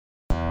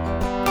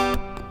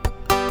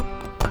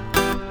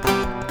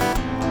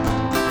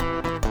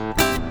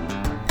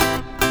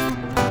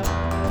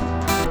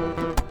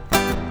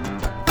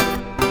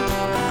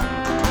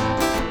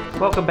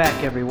Welcome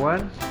back,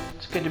 everyone.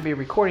 It's good to be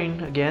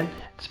recording again.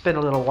 It's been a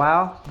little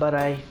while, but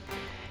I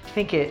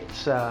think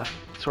it's a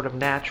sort of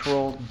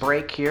natural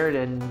break here,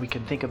 and we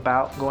can think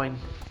about going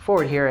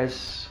forward here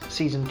as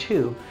season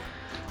 2.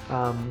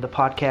 The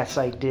podcasts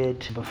I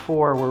did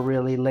before were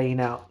really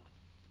laying out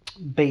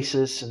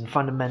basis and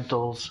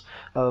fundamentals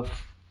of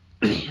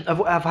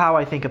how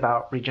I think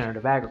about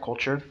regenerative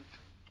agriculture,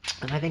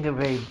 and I think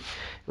it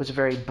was a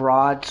very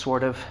broad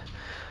sort of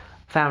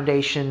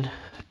foundation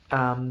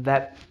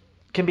that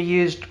can be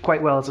used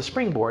quite well as a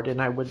springboard,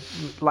 and I would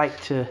like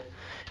to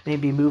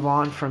maybe move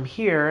on from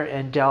here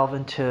and delve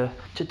into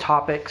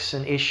topics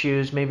and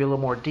issues maybe a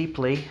little more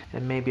deeply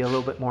and maybe a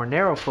little bit more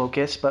narrow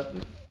focus, but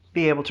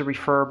be able to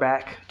refer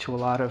back to a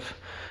lot of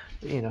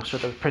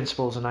sort of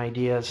principles and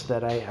ideas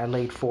that I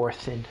laid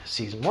forth in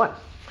season 1.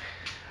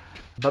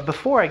 But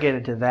before I get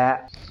into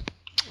that,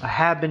 I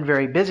have been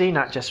very busy,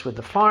 not just with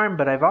the farm,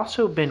 but I've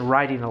also been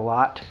writing a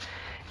lot.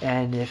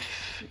 And if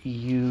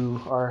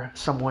you are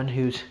someone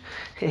who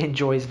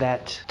enjoys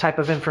that type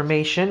of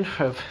information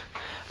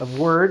of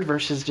word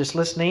versus just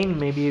listening,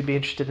 maybe you'd be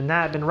interested in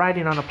that. I've been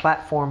writing on a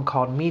platform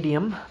called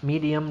Medium,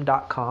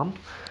 medium.com,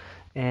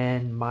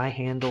 and my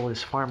handle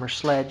is Farmer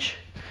Sledge.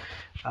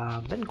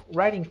 I've been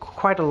writing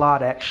quite a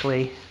lot,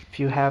 actually. If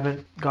you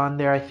haven't gone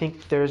there, I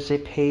think there's a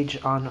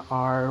page on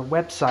our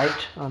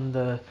website, on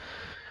the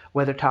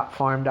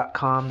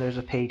weathertopfarm.com. There's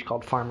a page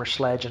called Farmer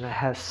Sledge, and it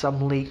has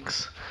some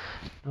links.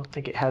 I don't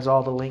think it has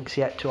all the links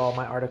yet to all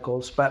my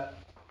articles, but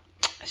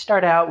I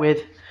start out with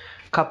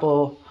a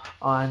couple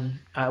on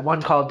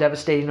one called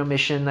Devastating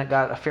Omission that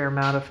got a fair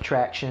amount of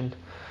traction.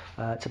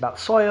 It's about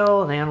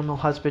soil and animal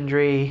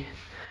husbandry.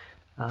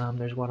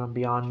 There's one on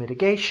Beyond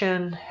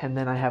Mitigation, and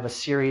then I have a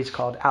series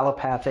called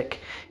Allopathic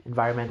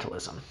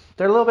Environmentalism.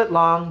 They're a little bit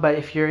long, but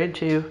if you're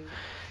into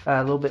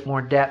a little bit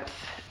more depth,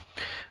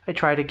 I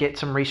try to get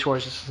some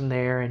resources in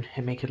there and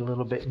make it a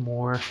little bit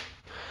more,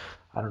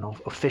 I don't know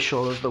if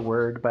official is the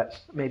word, but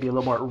maybe a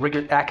little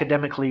more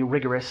academically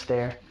rigorous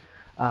there.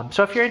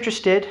 So if you're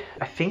interested,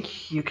 I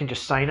think you can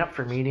just sign up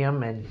for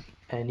Medium,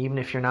 and even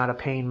if you're not a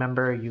paying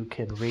member, you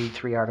can read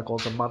 3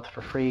 articles a month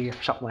for free or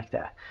something like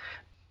that.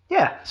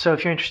 Yeah, so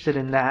if you're interested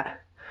in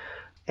that.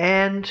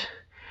 And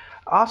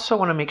I also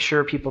want to make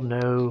sure people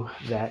know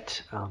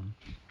that I'm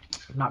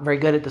not very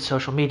good at the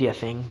social media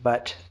thing,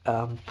 but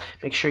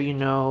make sure you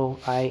know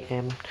I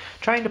am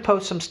trying to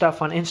post some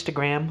stuff on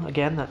Instagram.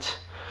 Again, that's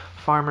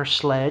Farmer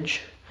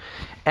Sledge.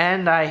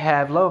 And I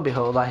have, lo and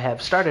behold, I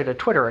have started a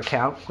Twitter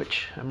account,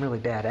 which I'm really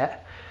bad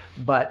at,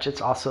 but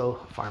it's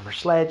also Farmer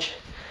Sledge,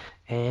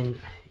 and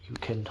you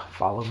can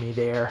follow me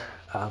there.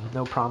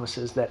 No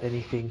promises that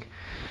anything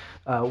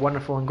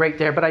wonderful and great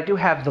there, but I do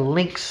have the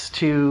links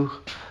to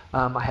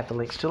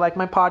like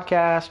my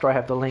podcast, or I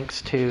have the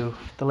links to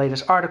the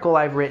latest article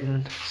I've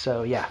written.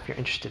 So yeah, if you're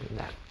interested in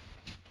that.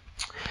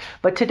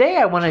 But today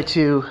I wanted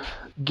to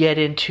get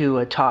into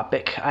a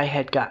topic. I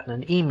had gotten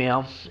an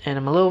email, and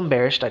I'm a little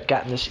embarrassed. I'd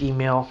gotten this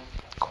email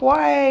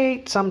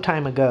quite some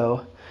time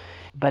ago,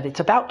 but it's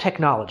about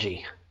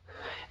technology.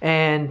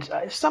 And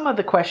some of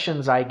the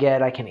questions I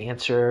get, I can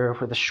answer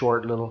with a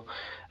short little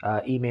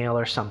email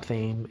or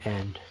something,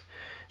 and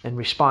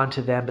respond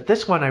to them. But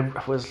this one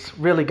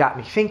really got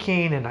me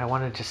thinking, and I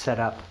wanted to set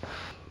up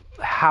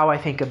how I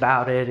think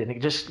about it, and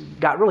it just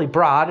got really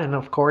broad, and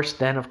of course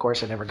I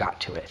never got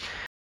to it.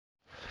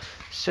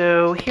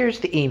 So here's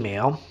the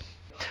email.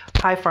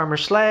 Hi, Farmer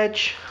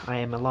Sledge. I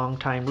am a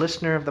longtime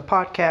listener of the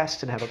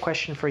podcast and have a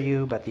question for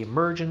you about the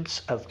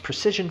emergence of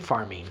precision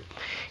farming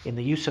in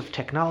the use of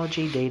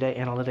technology, data,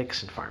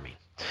 analytics, and farming.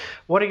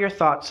 What are your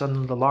thoughts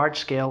on the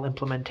large-scale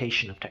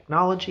implementation of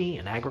technology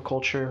in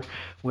agriculture,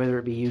 whether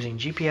it be using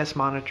GPS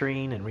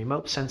monitoring and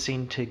remote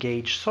sensing to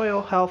gauge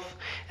soil health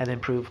and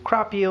improve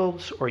crop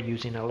yields, or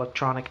using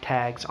electronic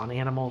tags on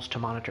animals to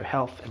monitor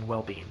health and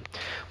well-being?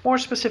 More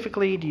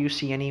specifically, do you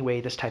see any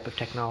way this type of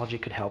technology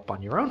could help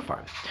on your own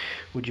farm?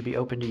 Would you be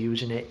open to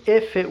using it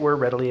if it were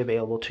readily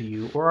available to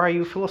you, or are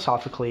you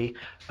philosophically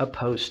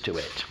opposed to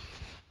it?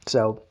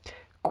 So,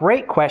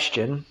 great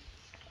question.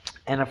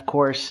 And of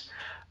course,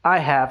 I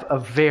have a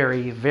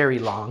very, very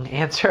long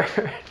answer.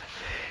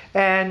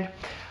 And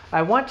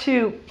I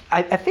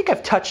think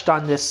I've touched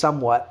on this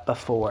somewhat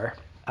before,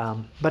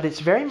 but it's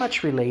very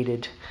much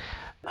related.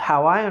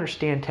 How I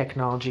understand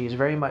technology is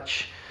very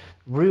much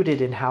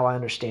rooted in how I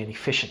understand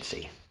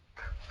efficiency.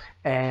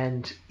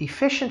 And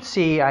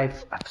efficiency,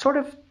 I've sort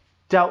of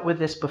dealt with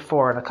this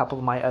before in a couple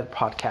of my other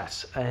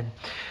podcasts. And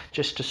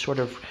just to sort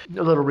of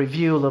a little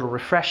review, a little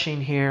refreshing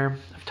here,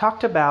 I've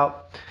talked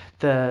about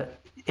the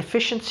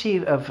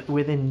efficiency of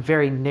within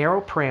very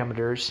narrow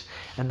parameters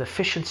and the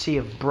efficiency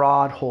of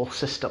broad whole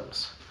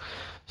systems.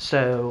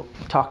 So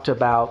talked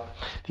about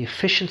the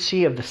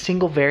efficiency of the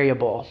single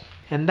variable,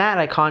 and that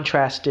I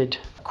contrasted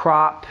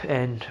crop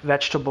and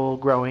vegetable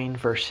growing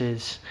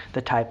versus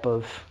the type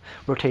of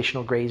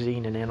rotational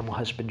grazing and animal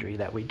husbandry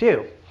that we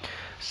do.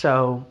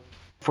 So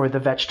for the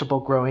vegetable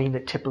growing,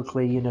 that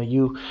typically,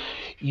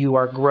 you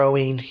are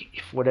growing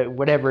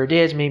whatever it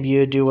is. Maybe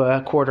you do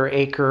a 1/4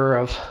 acre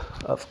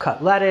of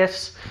cut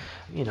lettuce.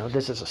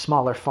 this is a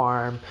smaller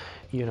farm,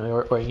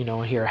 or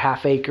here, a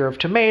half acre of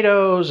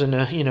tomatoes and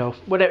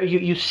whatever.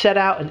 You set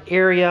out an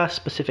area,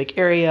 specific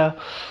area,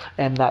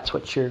 and that's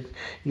what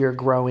you're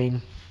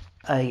growing,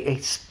 a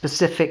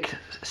specific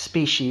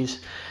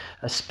species,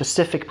 a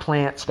specific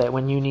plants that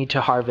when you need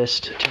to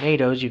harvest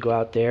tomatoes, you go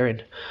out there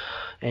and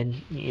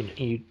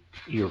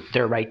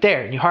they're right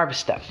there and you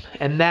harvest them.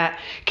 And that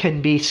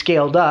can be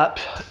scaled up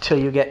till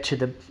you get to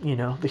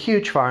the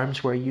huge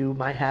farms where you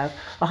might have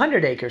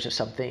 100 acres of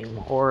something,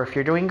 or if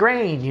you're doing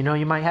grain, you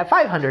might have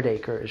 500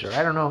 acres, or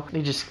I don't know.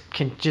 You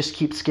can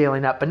keep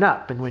scaling up and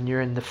up. And when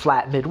you're in the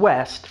flat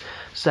Midwest,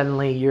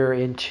 suddenly you're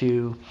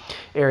into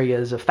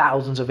areas of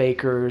thousands of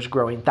acres,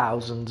 growing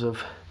thousands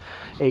of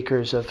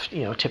acres of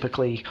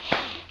typically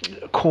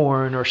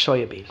corn or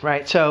soybean,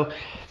 right? So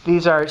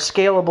these are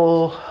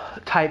scalable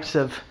types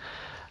of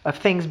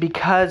things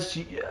because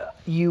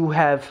you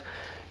have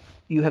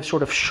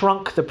sort of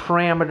shrunk the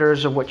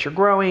parameters of what you're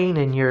growing,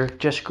 and you're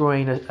just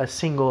growing a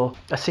single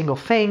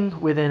thing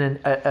within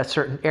a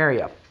certain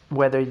area.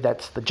 Whether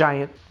that's the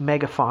giant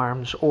mega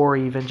farms or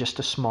even just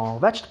a small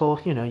vegetable,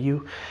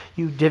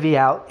 you divvy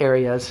out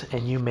areas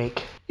and you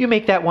make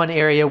that one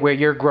area where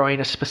you're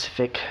growing a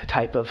specific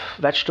type of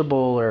vegetable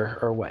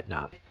or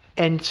whatnot.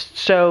 And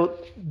so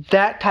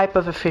that type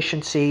of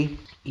efficiency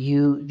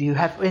you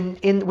have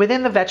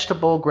within the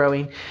vegetable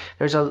growing.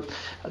 There's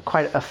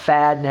quite a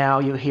fad now.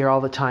 You hear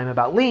all the time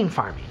about lean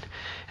farming,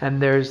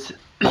 and there's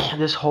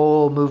this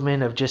whole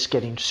movement of just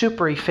getting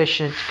super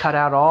efficient, cut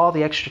out all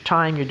the extra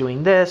time you're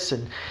doing this,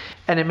 and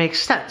it makes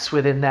sense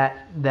within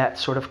that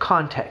sort of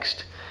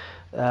context.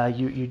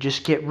 You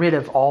just get rid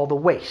of all the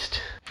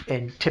waste,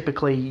 and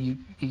typically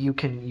you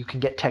can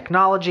get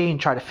technology and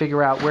try to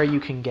figure out where you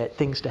can get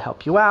things to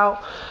help you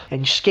out,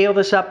 and you scale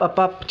this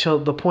up till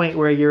the point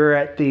where you're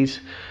at these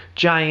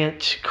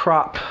giant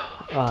crop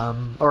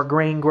or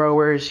grain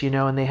growers,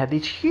 and they have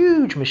these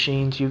huge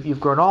machines. You've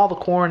grown all the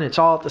corn, it's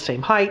all at the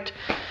same height,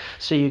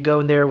 so you go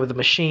in there with a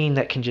machine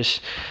that can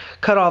just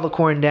cut all the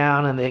corn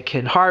down, and they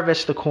can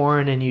harvest the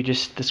corn, and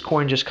this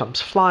corn just comes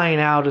flying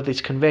out of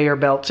these conveyor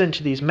belts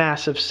into these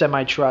massive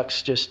semi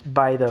trucks just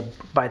by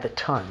the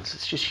tons.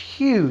 It's just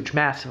huge,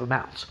 massive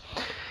amounts.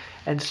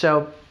 And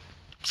so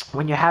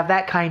when you have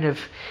that kind of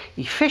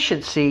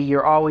efficiency,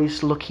 you're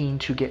always looking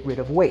to get rid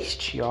of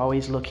waste. You're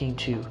always looking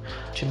to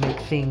make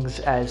things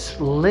as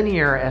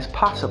linear as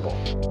possible.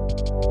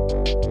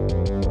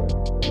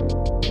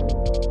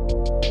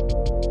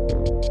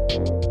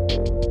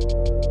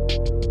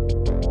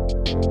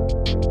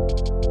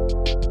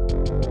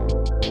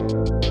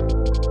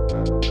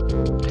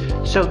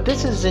 So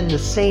this is in the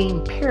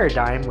same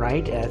paradigm,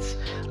 right, as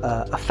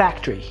a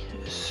factory,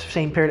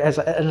 same paradigm as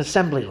an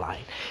assembly line.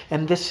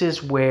 And this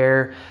is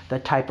where the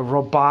type of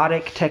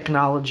robotic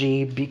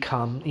technology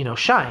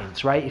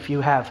shines, right? If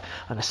you have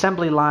an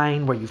assembly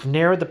line where you've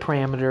narrowed the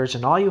parameters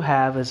and all you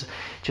have is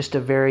just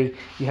you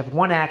have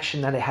one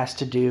action that it has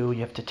to do.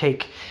 You have to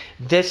take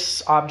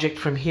this object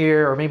from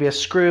here, or maybe a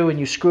screw, and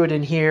you screw it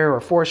in here,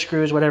 or 4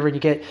 screws, whatever you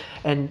get,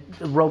 and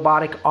the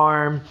robotic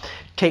arm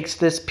takes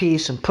this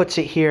piece and puts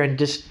it here and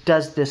just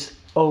does this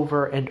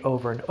over and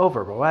over and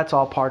over. Well, that's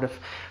all part of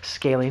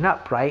scaling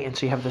up, right? And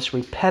so you have this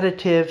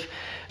repetitive,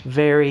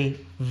 very,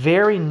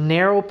 very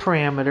narrow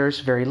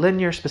parameters, very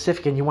linear,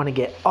 specific, and you want to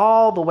get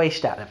all the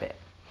waste out of it.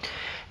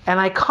 And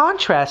I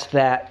contrast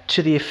that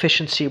to the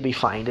efficiency we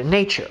find in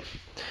nature.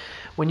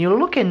 When you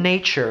look in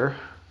nature,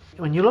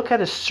 when you look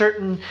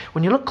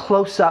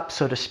close up,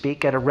 so to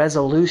speak, at a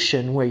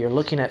resolution where you're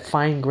looking at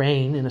fine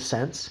grain, in a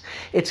sense,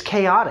 it's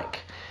chaotic.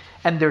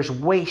 And there's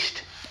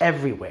waste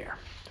everywhere,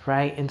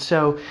 right? And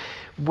so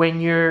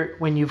when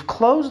you've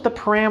closed the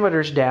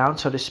parameters down,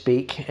 so to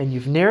speak, and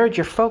you've narrowed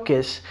your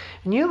focus,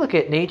 and you look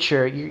at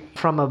nature,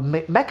 from a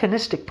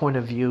mechanistic point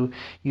of view,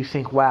 you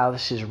think, wow,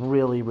 this is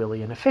really,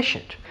 really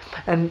inefficient.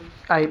 And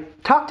I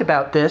talked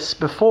about this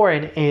before,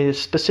 and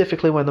is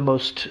specifically one of the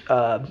most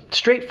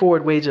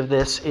straightforward ways of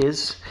this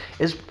is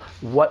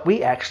what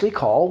we actually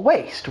call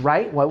waste,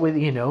 right?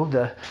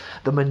 The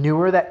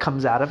manure that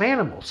comes out of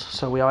animals.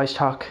 So we always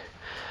talk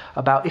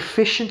about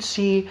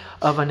efficiency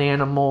of an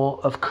animal,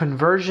 of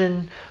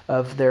conversion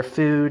of their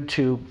food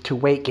to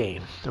weight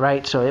gain,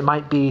 right? So it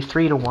might be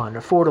 3-to-1 or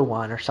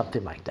 4-to-1 or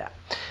something like that.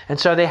 And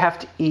so they have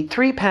to eat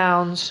 3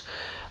 pounds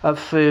of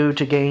food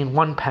to gain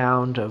 1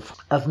 pound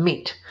of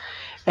meat.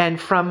 And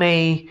from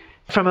a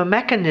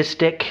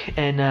mechanistic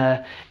and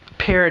a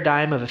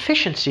paradigm of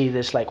efficiency,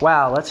 this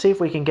wow, let's see if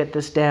we can get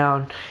this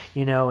down,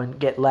 and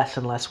get less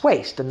and less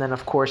waste. And then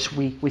of course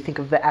we think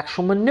of the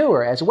actual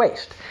manure as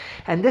waste.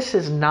 And this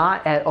is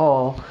not at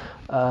all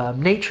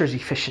nature's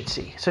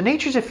efficiency. So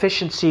nature's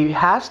efficiency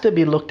has to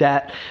be looked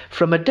at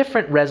from a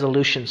different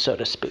resolution, so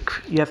to speak.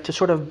 You have to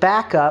sort of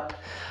back up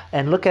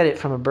and look at it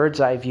from a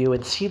bird's eye view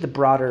and see the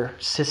broader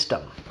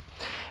system.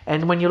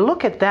 And when you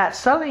look at that,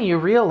 suddenly you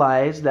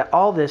realize that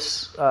all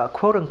this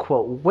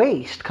quote-unquote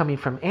waste coming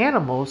from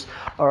animals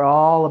are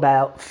all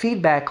about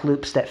feedback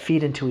loops that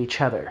feed into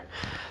each other.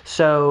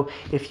 So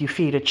if you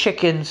feed a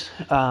chickens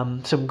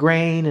some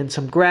grain and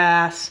some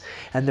grass,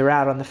 and they're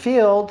out on the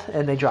field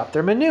and they drop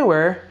their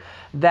manure,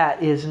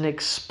 that is an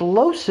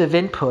explosive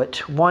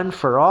input, one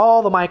for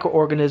all the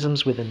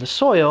microorganisms within the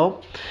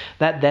soil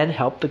that then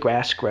help the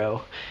grass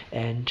grow,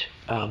 and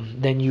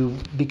then you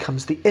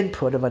becomes the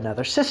input of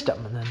another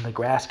system, and then the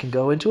grass can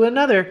go into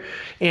another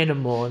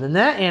animal, and then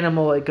that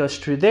animal, it goes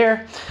through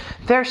their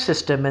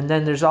system, and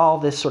then there's all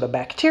this sort of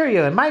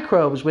bacteria and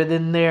microbes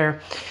within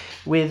their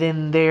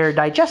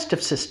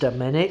digestive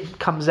system, and it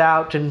comes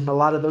out, and a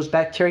lot of those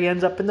bacteria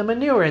ends up in the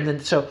manure, and then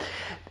so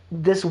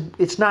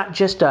it's not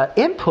just an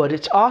input,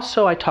 it's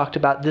also, I talked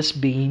about this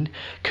being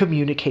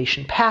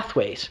communication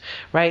pathways,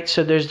 right?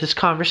 So there's this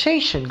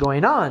conversation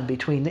going on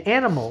between the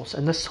animals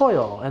and the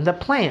soil and the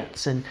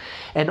plants and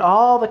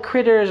all the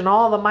critters and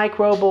all the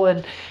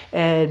microbial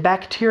and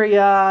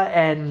bacteria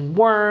and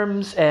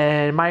worms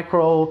and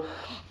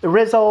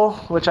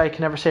mycorrhizal, which I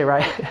can never say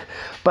right,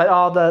 but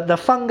all the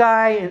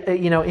fungi,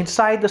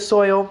 inside the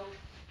soil.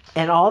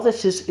 And all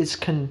this is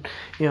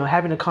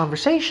having a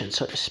conversation,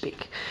 so to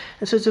speak.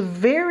 And so it's a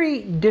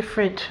very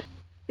different,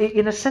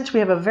 in a sense,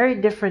 we have a very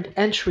different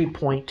entry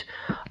point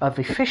of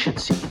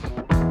efficiency.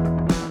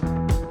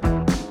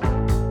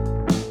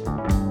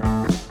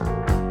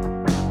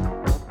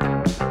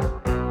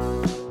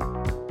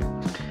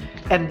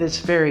 And this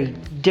very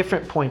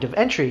different point of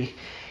entry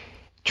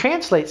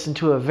translates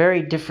into a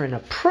very different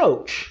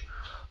approach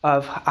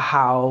of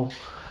how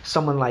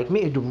someone like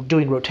me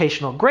doing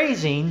rotational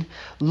grazing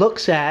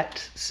looks at,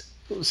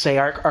 say,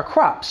 our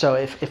crop. So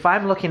if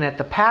I'm looking at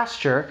the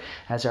pasture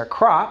as our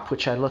crop,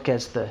 which I look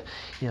as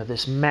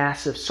this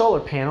massive solar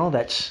panel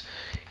that's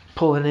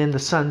pulling in the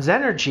sun's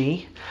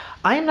energy,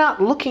 I'm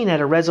not looking at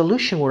a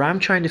resolution where I'm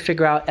trying to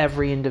figure out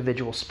every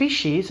individual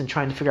species and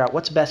trying to figure out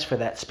what's best for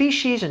that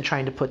species and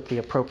trying to put the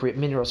appropriate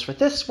minerals for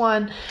this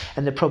one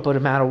and the appropriate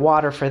amount of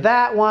water for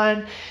that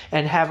one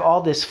and have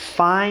all this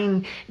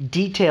fine,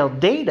 detailed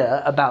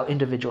data about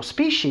individual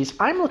species.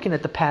 I'm looking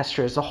at the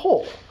pasture as a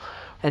whole.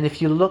 And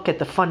if you look at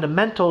the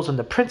fundamentals and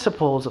the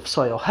principles of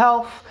soil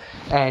health,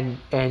 and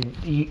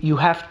you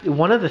have,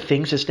 one of the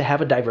things is to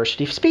have a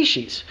diversity of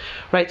species,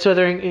 right? So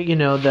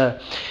the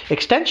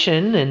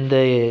extension and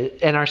the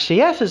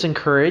NRCS is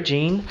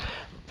encouraging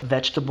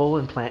vegetable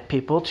and plant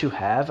people to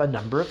have a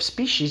number of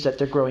species that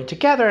they're growing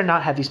together and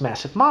not have these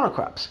massive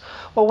monocrops.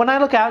 Well, when I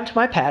look out into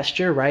my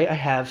pasture, right, I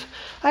have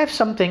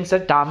some things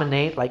that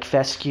dominate, like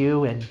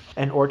fescue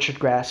and orchard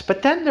grass,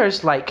 but then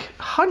there's like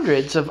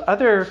hundreds of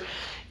other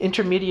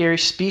intermediary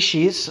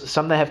species,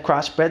 some that have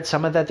crossbred,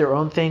 some of that their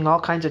own thing, all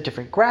kinds of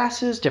different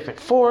grasses, different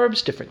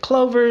forbs, different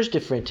clovers,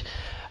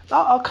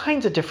 all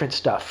kinds of different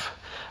stuff.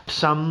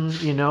 Some,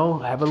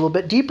 have a little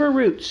bit deeper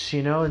roots,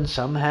 and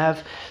some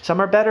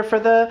are better for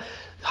the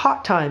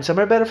hot time, some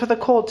are better for the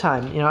cold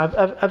time.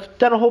 I've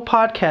done a whole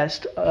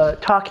podcast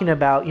talking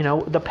about,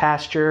 the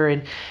pasture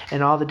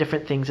and all the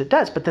different things it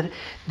does. But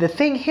the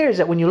thing here is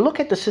that when you look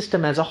at the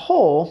system as a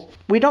whole,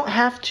 we don't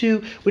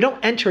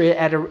enter it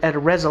at a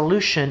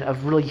resolution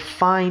of really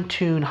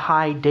fine-tuned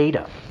high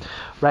data.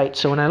 Right,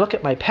 so when I look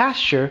at my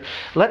pasture,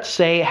 let's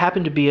say it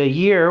happened to be a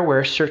year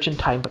where a certain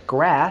type of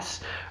grass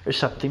or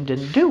something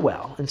didn't do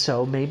well, and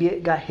so maybe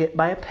it got hit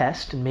by a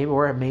pest, and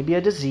maybe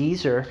a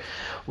disease or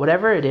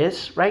whatever it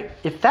is, right?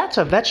 If that's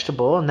a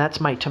vegetable and that's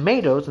my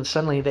tomatoes, and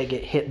suddenly they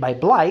get hit by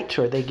blight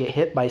or they get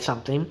hit by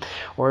something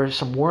or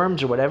some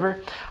worms or whatever,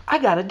 I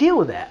got to deal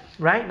with that,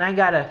 right? And I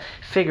got to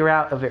figure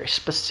out a very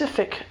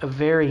specific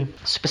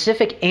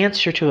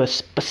answer to a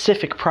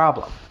specific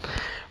problem.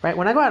 Right?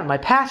 When I go out in my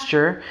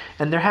pasture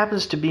and there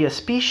happens to be a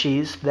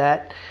species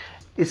that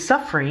is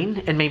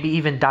suffering and maybe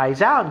even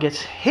dies out and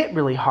gets hit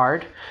really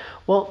hard,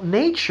 well,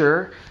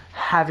 nature,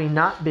 having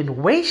not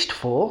been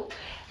wasteful,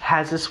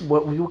 has this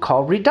what we would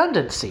call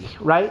redundancy,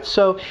 right?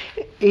 So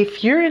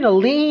if you're in a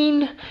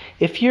lean,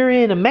 if you're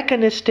in a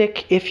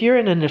mechanistic, if you're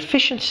in an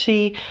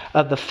efficiency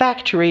of the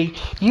factory,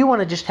 you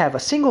want to just have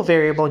a single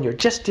variable and you're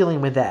just dealing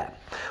with that.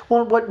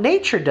 Well, what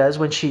nature does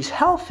when she's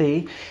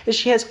healthy is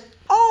she has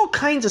all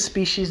kinds of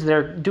species that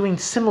are doing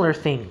similar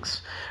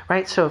things,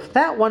 right? So if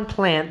that one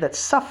plant that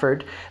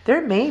suffered,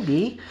 there may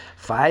be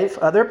 5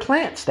 other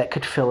plants that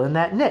could fill in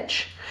that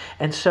niche.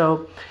 And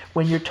so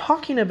when you're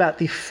talking about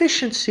the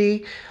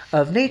efficiency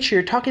of nature,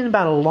 you're talking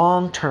about a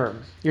long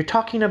term. You're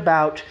talking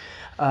about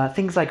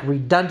things like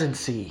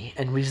redundancy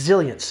and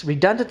resilience.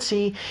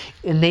 Redundancy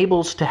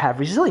enables to have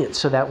resilience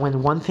so that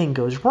when one thing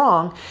goes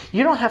wrong,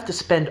 you don't have to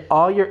spend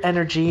all your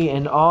energy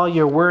and all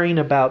your worrying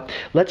about,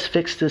 let's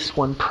fix this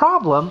one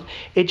problem.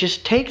 It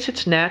just takes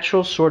its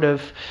natural sort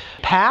of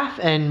path,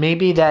 and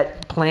maybe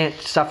that plant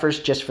suffers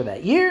just for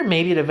that year.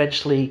 Maybe it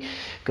eventually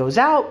goes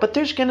out, but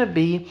there's going to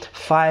be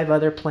 5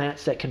 other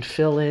plants that can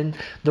fill in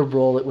the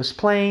role it was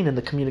playing, and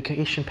the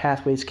communication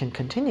pathways can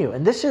continue.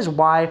 And this is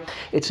why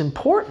it's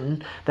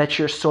important that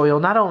your soil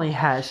not only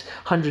has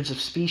hundreds of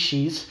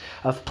species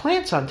of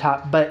plants on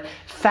top, but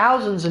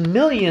thousands and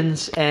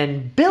millions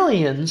and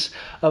billions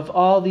of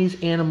all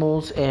these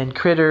animals and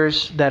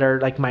critters that are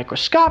like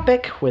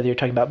microscopic, whether you're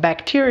talking about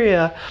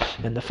bacteria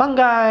and the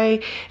fungi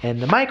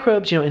and the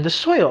microbes, in the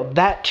soil.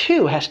 That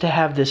too has to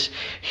have this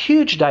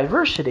huge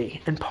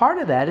diversity. And part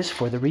of that is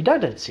for the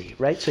redundancy,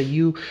 right? So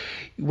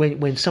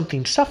when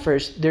something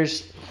suffers,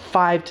 there's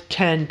 5 to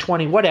 10,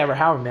 20, whatever,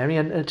 however many,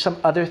 and some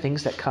other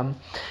things that come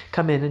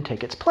in and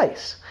take its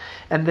place.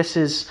 And this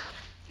is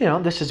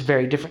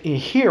very different.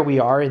 Here we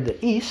are in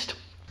the East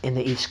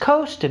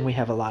Coast, and we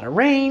have a lot of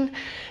rain,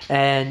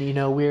 and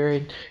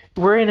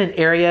we're in an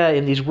area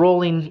in these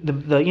rolling,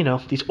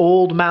 these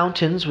old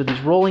mountains with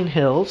these rolling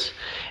hills,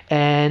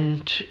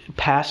 and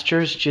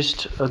pasture's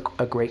just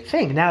a great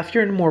thing. Now, if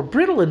you're in a more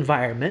brittle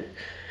environment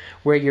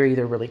where you're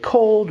either really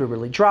cold or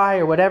really dry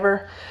or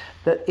whatever,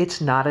 that it's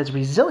not as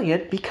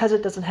resilient because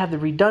it doesn't have the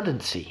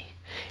redundancy.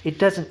 It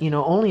doesn't,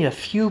 only a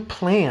few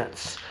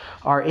plants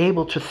are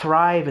able to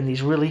thrive in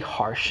these really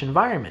harsh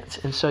environments.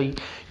 And so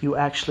you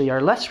actually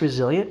are less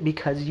resilient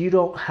because you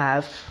don't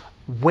have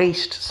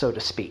waste, so to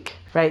speak,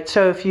 right?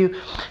 So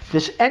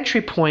this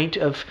entry point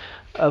of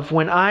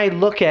when I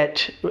look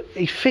at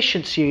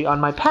efficiency on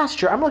my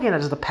pasture, I'm looking at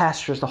it as the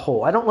pasture as a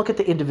whole. I don't look at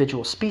the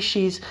individual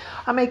species.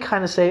 I may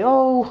kind of say,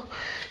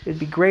 it'd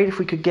be great if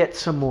we could get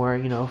some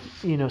more,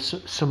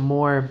 some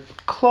more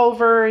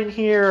clover in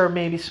here, or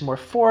maybe some more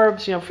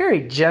forbs,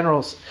 very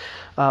general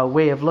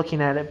way of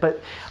looking at it.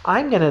 But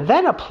I'm going to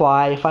then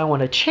apply, if I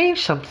want to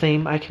change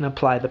something, I can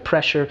apply the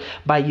pressure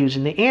by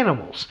using the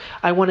animals.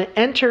 I want to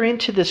enter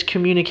into this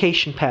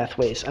communication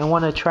pathways. I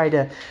want to try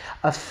to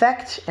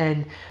affect,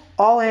 and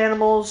all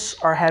animals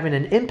are having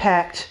an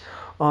impact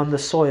on the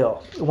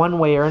soil one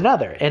way or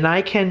another. And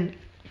I can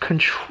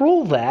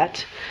control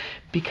that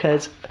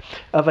because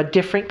of a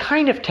different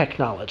kind of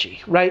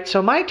technology, right?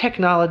 So my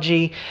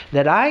technology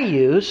that I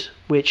use,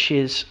 which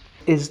is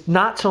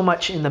not so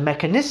much in the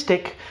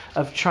mechanistic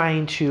of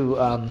trying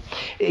to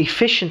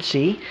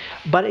efficiency,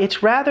 but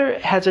it's rather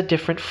has a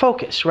different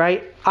focus,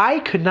 right? I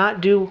could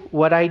not do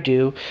what I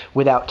do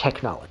without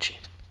technology.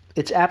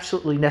 It's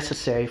absolutely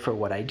necessary for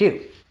what I do.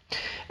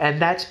 And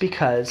that's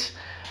because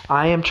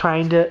I am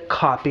trying to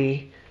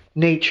copy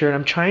nature, and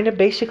I'm trying to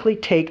basically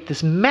take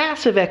this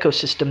massive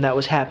ecosystem that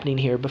was happening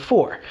here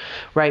before,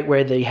 right,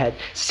 where they had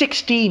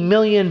 60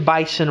 million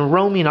bison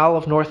roaming all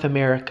of North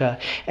America,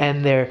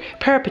 and they're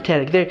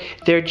peripatetic.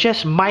 They're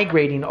just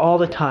migrating all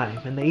the time,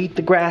 and they eat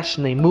the grass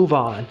and they move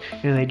on,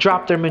 and they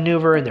drop their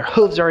manure, and their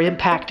hooves are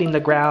impacting the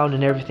ground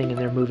and everything, and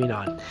they're moving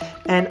on.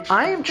 And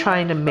I am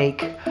trying to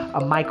make a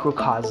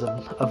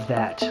microcosm of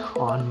that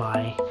on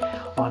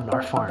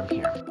our farm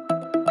here.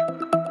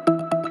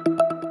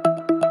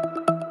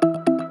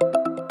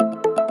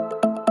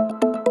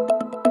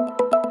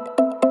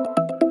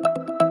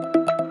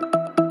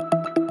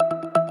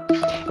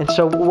 And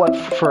so what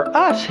for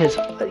us is,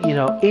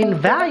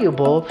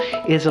 invaluable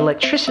is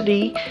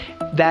electricity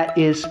that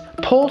is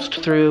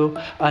pulsed through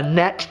a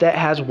net that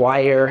has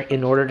wire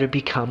in order to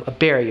become a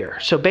barrier.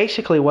 So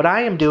basically what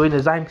I am doing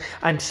is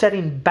I'm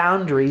setting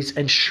boundaries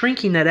and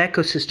shrinking that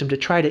ecosystem to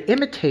try to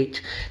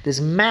imitate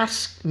this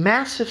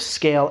massive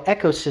scale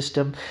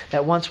ecosystem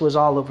that once was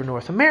all over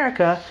North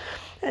America.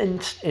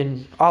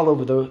 And all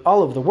over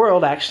the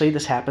world, actually.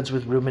 This happens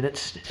with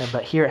ruminants,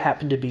 but here it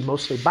happened to be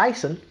mostly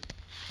bison.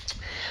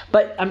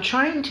 But I'm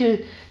trying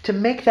to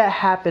make that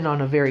happen on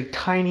a very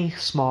tiny,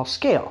 small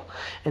scale.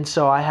 And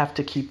so I have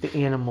to keep the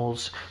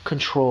animals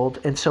controlled.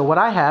 And so what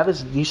I have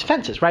is these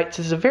fences, right?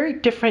 So this is a very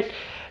different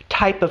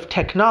type of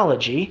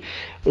technology.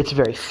 It's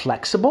very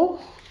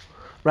flexible,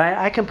 right?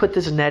 I can put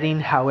this netting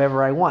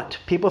however I want.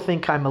 People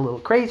think I'm a little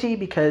crazy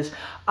because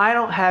I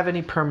don't have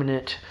any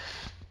permanent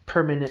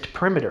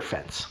perimeter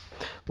fence.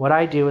 What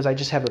I do is I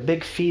just have a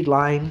big feed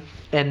line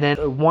and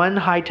then one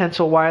high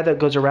tensile wire that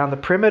goes around the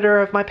perimeter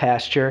of my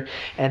pasture,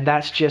 and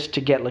that's just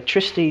to get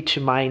electricity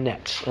to my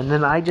nets. And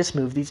then I just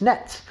move these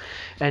nets.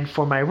 And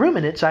for my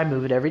ruminants, I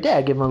move it every day.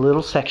 I give them a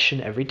little section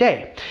every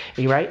day,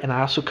 right? And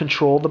I also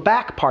control the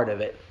back part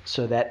of it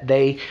so that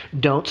they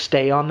don't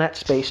stay on that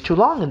space too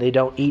long and they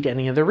don't eat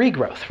any of the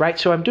regrowth, right?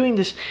 So I'm doing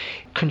this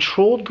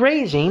controlled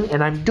grazing,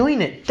 and I'm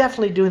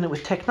definitely doing it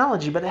with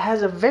technology, but it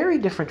has a very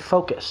different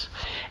focus.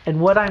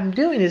 And what I'm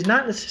doing is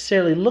not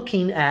necessarily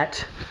looking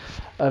at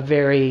a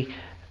very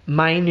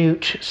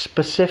minute,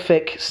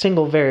 specific,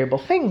 single variable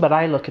thing, but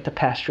I look at the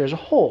pasture as a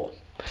whole,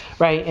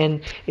 right?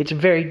 And it's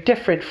very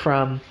different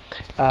from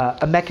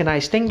a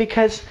mechanized thing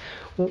because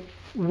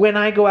when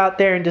I go out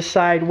there and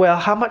decide, well,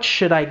 how much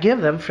should I give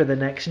them for the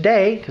next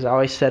day? Because I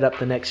always set up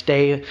the next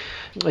day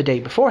a day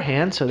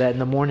beforehand so that in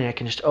the morning I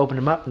can just open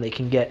them up and they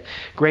can get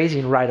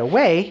grazing right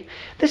away.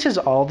 This is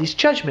all these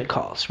judgment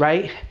calls,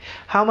 right?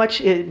 How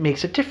much it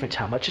makes a difference,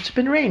 how much it's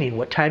been raining,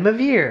 what time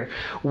of year,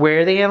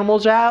 where the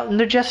animals are out in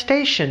their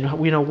gestation,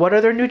 what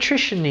are their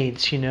nutrition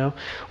needs,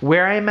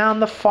 where I am on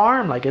the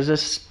farm, like is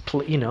this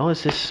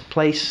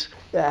place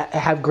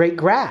have great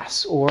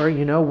grass, or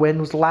when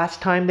was the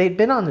last time they'd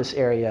been on this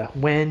area,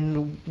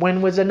 when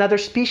was another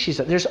species.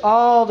 There's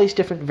all these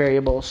different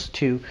variables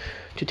to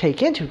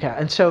take into account.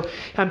 And so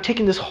I'm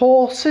taking this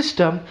whole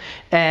system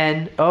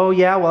and,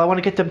 I want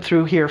to get them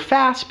through here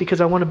fast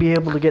because I want to be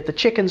able to get the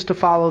chickens to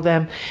follow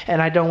them,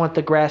 and I don't want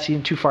the grass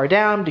eaten too far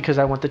down because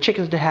I want the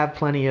chickens to have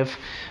plenty of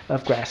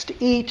grass to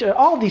eat.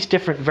 All these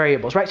different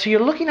variables, right? So you're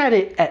looking at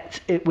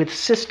it with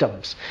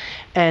systems,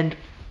 and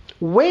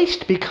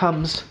waste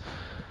becomes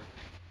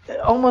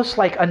almost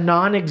like a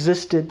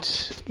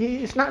non-existent.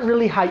 It's not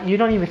really how you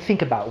don't even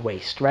think about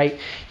waste, right?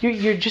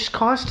 You're just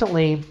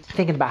constantly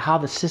thinking about how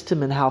the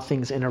system and how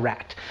things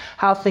interact,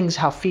 how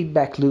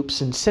feedback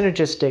loops and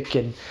synergistic,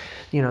 and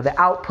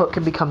the output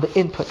can become the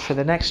input for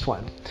the next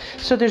one.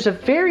 So there's a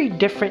very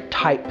different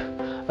type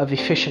of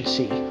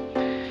efficiency.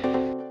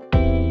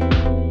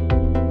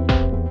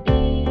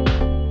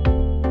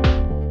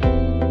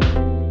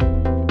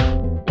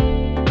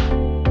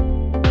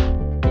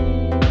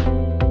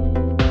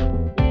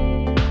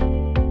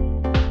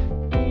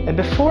 And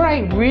before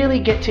I really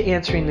get to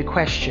answering the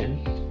question,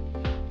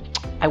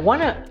 I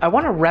want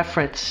to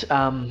reference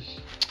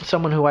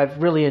someone who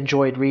I've really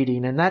enjoyed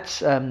reading, and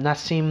that's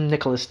Nassim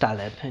Nicholas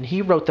Taleb. And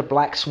he wrote The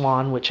Black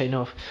Swan, which I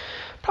know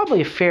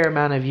probably a fair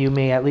amount of you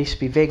may at least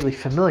be vaguely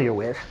familiar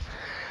with.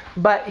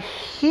 But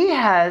he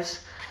has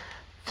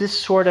this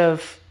sort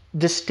of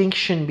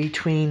distinction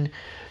between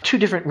two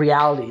different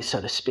realities,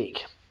 so to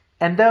speak.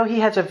 And though he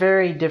has a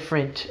very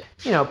different,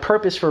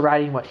 purpose for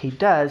writing what he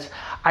does,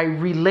 I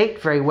relate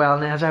very well.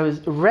 And as I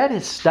read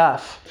his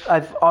stuff,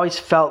 I've always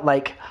felt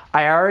like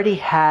I already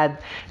had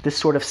this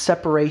sort of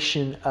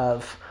separation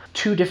of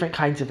two different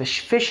kinds of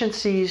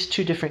efficiencies,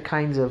 two different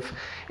kinds of,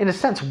 in a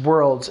sense,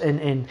 worlds.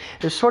 And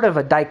there's sort of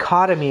a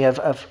dichotomy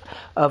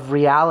of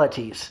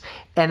realities.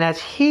 And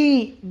as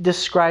he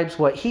describes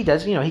what he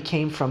does, he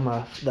came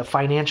from the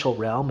financial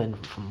realm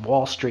and from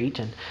Wall Street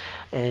and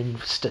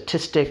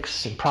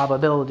statistics and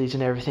probabilities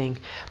and everything.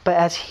 But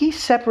as he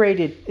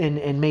separated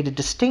and made a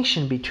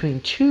distinction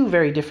between two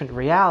very different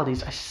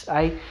realities,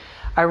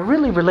 I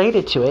really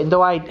related to it. And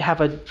though I have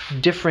a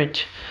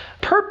different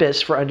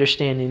purpose for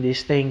understanding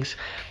these things,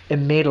 it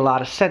made a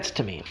lot of sense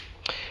to me.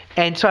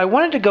 And so I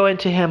wanted to go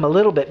into him a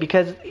little bit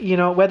because,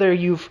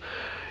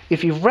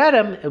 if you've read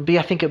him,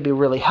 I think it'd be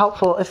really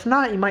helpful. If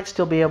not, you might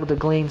still be able to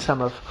glean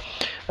some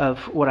of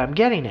what I'm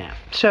getting at.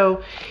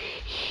 So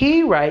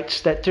he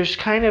writes that there's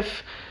kind of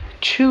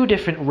two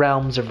different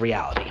realms of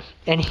reality.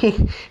 And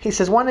he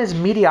says one is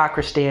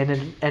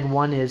Mediocristan and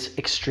one is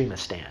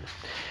Extremistan.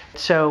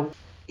 So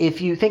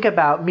if you think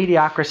about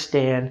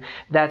Mediocristan,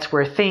 that's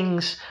where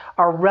things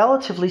are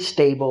relatively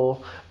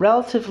stable,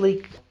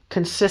 relatively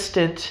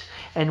consistent,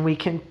 and we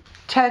can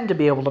tend to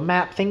be able to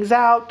map things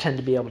out, tend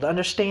to be able to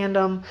understand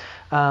them.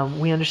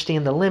 We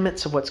understand the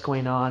limits of what's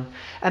going on.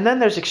 And then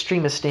there's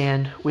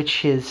Extremistan,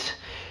 which is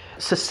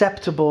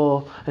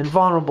susceptible and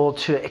vulnerable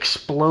to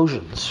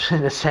explosions,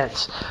 in a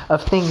sense,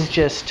 of things,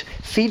 just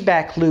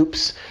feedback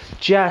loops,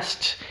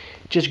 just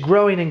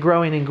growing and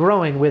growing and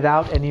growing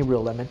without any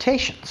real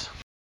limitations.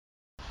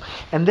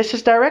 And this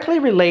is directly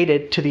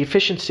related to the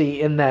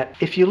efficiency in that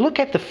if you look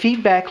at the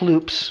feedback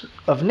loops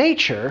of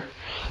nature,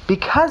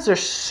 because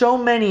there's so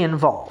many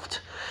involved,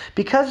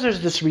 because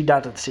there's this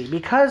redundancy,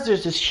 because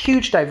there's this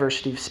huge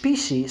diversity of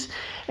species,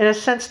 in a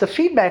sense, the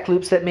feedback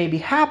loops that may be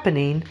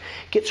happening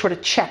get sort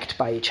of checked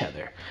by each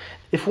other.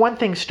 If one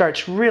thing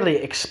starts really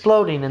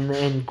exploding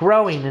and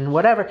growing and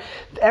whatever,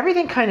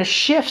 everything kind of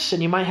shifts,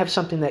 and you might have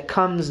something that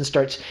comes and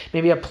starts,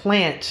 maybe a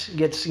plant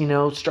gets,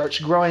 starts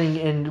growing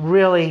and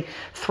really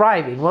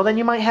thriving. Well, then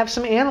you might have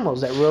some animals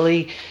that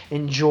really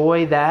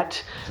enjoy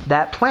that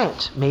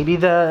plant. Maybe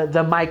the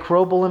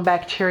microbial and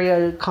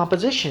bacteria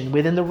composition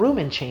within the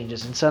rumen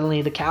changes, and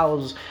suddenly the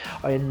cows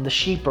and the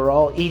sheep are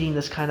all eating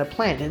this kind of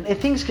plant. And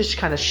things just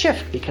kind of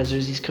shift because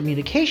there's these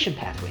communication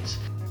pathways.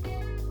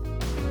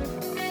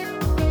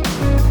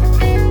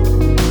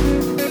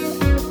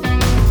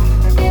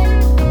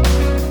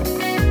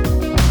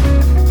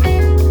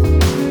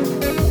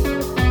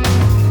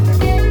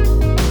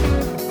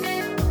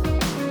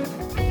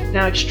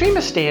 Now,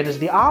 Extremistan is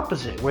the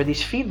opposite, where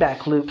these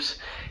feedback loops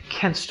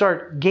can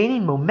start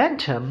gaining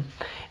momentum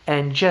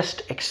and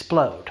just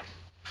explode.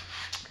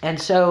 And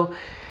so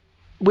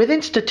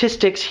within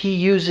statistics, he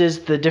uses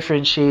the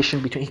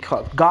differentiation between, he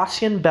calls it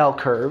Gaussian bell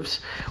curves,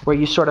 where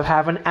you sort of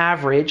have an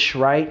average,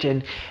 right?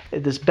 And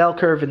this bell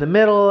curve in the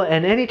middle,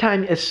 and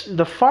anytime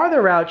the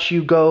farther out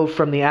you go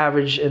from the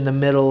average in the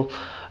middle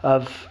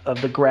of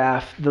the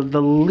graph, the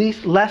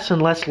less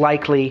and less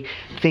likely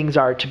things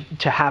are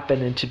to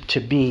happen and to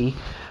be,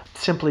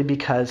 simply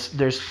because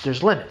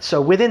there's limits.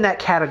 So within that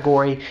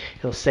category,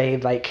 he'll say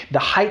like the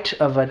height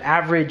of an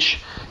average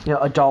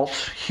adult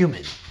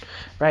human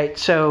right?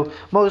 So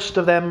most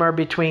of them are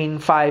between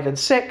 5 and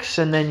 6,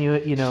 and then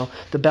you know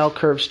the bell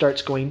curve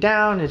starts going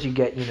down as you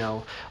get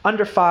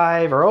under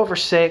 5 or over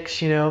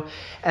 6,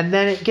 and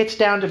then it gets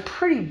down to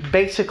pretty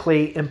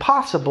basically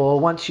impossible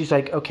once you're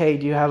like, okay,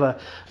 do you have a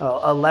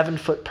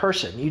 11-foot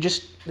person? It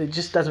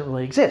just doesn't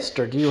really exist.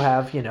 Or do you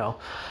have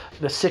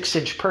the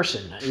 6-inch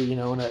person,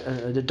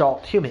 an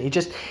adult human? It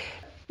just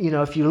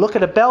if you look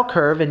at a bell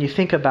curve and you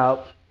think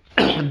about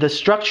the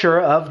structure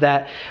of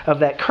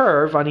that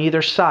curve on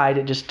either side,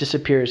 it just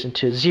disappears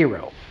into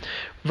 0.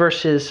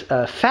 Versus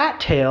a fat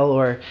tail,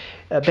 or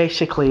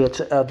basically it's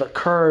the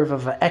curve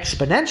of an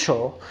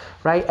exponential,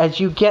 right? As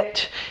you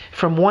get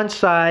from one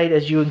side,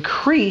 as you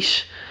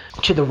increase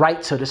to the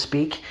right, so to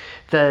speak,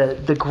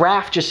 the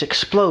graph just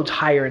explodes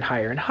higher and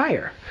higher and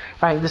higher,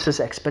 right? This is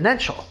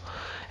exponential.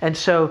 And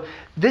so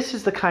this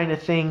is the kind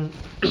of thing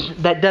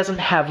that doesn't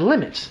have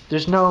limits.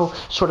 There's no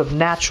sort of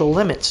natural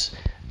limits.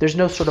 There's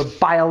no sort of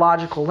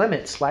biological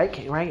limits, right?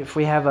 If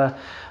we have a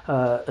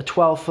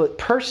 12-foot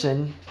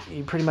person,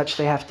 pretty much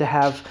they have to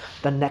have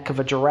the neck of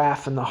a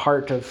giraffe and the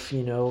heart of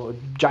a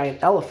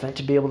giant elephant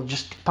to be able to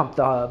just pump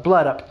the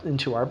blood up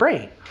into our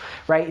brain,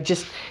 right?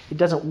 It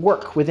doesn't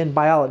work within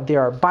biology.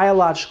 There are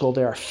biological,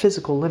 there are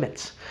physical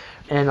limits,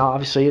 and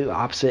obviously the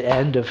opposite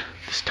end of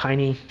this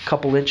tiny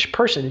couple-inch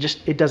person,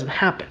 it doesn't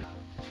happen.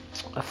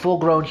 A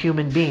full-grown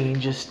human being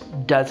just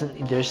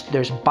doesn't.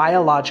 There's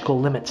biological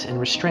limits and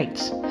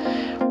restraints.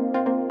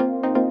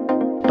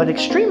 But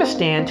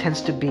Extremistan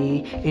tends to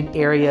be in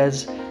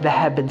areas that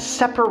have been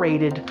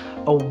separated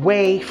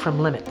away from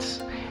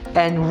limits,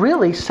 and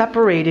really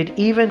separated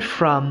even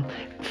from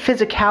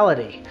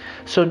physicality.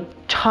 So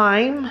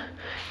time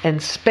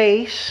and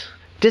space,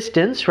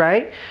 distance,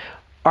 right,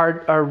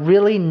 are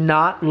really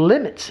not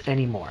limits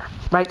anymore,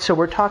 right? So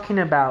we're talking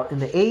about in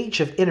the age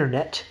of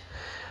internet.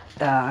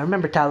 I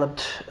remember Taleb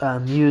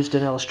used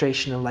an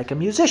illustration of like a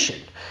musician,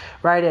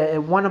 right?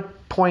 At one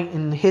point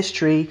in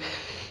history,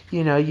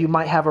 you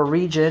might have a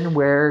region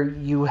where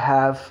you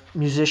have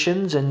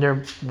musicians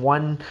and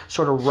one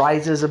sort of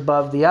rises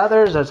above the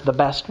others as the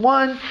best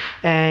one,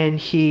 and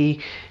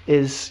he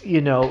is,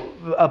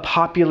 a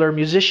popular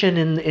musician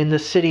in the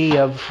city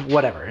of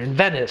whatever, in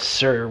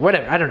Venice or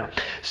whatever, I don't know.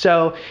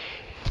 So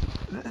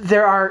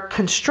there are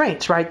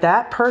constraints, right?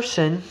 That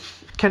person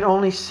can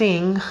only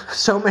sing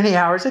so many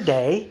hours a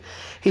day.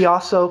 He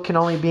also can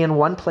only be in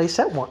one place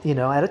at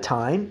a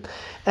time.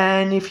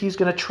 And if he's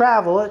going to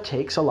travel, it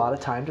takes a lot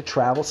of time to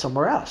travel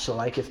somewhere else. So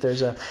like if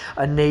there's a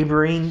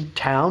neighboring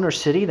town or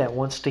city that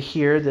wants to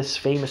hear this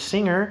famous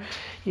singer,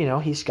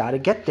 he's got to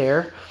get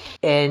there.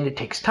 And it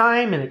takes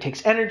time and it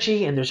takes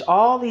energy, and there's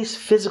all these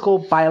physical,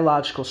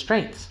 biological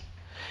strengths.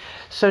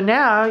 So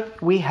now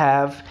we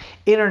have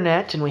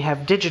internet and we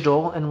have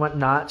digital and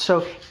whatnot.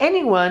 So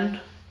anyone,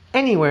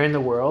 anywhere in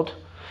the world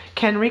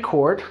can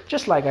record,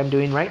 just like I'm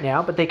doing right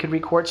now, but they could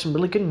record some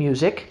really good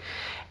music,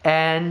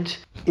 and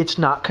it's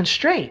not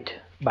constrained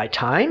by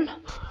time,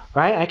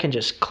 right? I can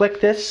just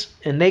click this,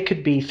 and they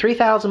could be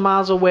 3,000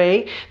 miles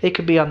away. They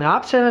could be on the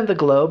opposite end of the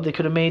globe. They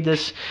could have made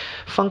this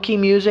funky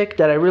music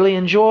that I really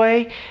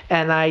enjoy,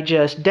 and I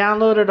just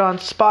download it on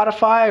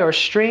Spotify or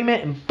stream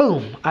it, and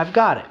boom, I've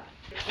got it.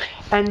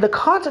 And the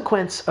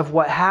consequence of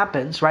what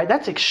happens, right,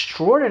 that's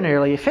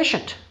extraordinarily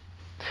efficient.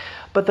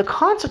 But the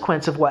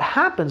consequence of what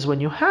happens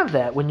when you have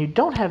that, when you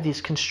don't have these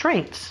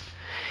constraints,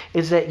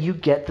 is that you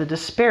get the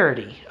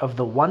disparity of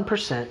the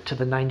 1% to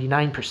the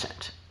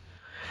 99%.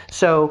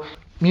 So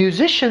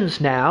musicians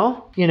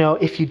now,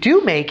 if you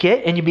do make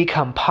it and you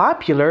become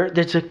popular,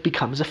 it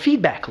becomes a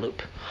feedback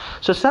loop.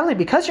 So suddenly,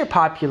 because you're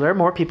popular,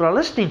 more people are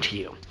listening to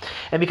you.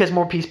 And because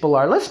more people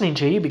are listening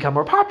to you, you become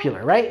more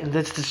popular, right? And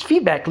it's this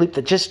feedback loop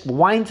that just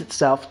winds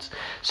itself.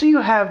 So you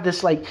have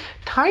this like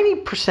tiny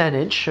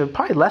percentage, or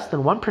probably less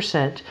than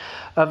 1%,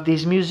 of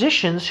these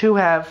musicians who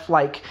have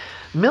like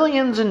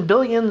millions and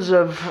billions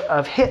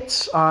of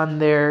hits on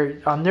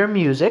their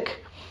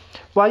music,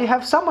 while you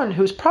have someone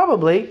who's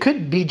probably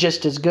could be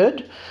just as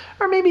good,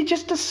 or maybe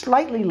just a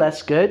slightly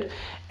less good,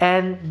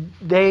 and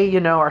they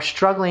are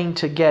struggling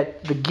to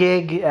get the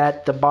gig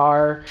at the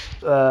bar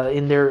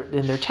in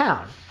their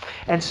town.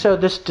 And so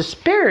this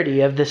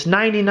disparity of this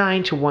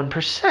 99 to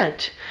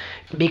 1%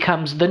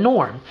 becomes the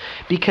norm,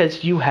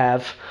 because you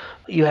have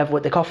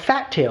what they call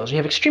fat tails, you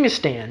have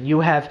Extremistan, you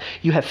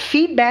have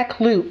feedback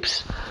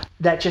loops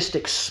that just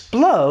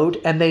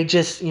explode, and they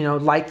just,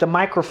 like the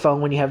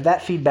microphone when you have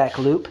that feedback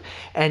loop,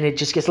 and it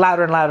just gets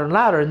louder and louder and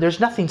louder, and there's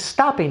nothing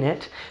stopping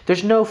it.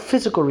 There's no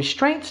physical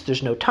restraints,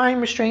 there's no time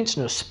restraints,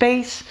 no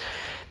space,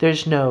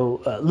 there's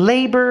no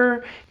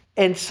labor,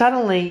 and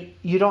suddenly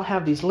you don't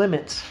have these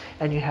limits,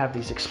 and you have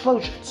these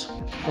explosions.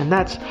 And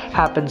that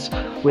happens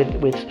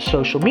with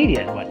social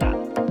media and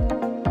whatnot.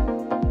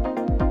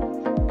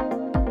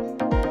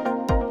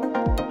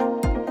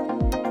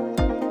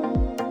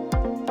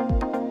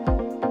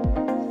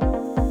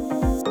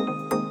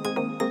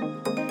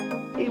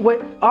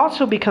 What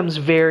also becomes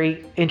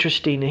very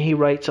interesting, and he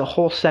writes a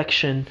whole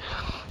section,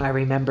 I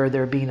remember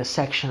there being a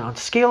section on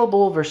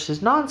scalable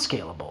versus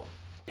non-scalable.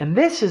 And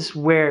this is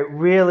where it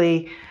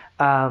really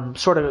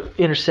sort of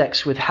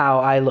intersects with how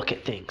I look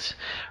at things,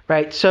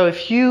 right? So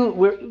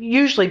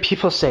usually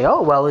people say,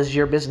 oh, well, is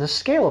your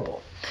business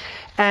scalable?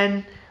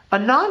 And a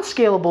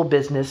non-scalable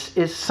business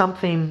is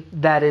something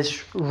that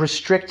is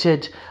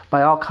restricted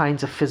by all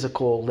kinds of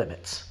physical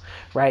limits,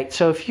 right?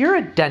 So if you're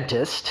a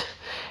dentist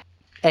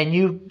and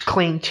you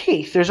clean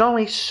teeth, there's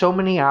only so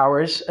many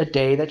hours a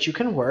day that you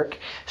can work,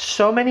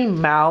 so many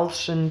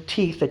mouths and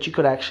teeth that you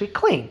could actually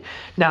clean.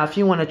 Now, if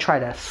you want to try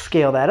to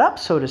scale that up,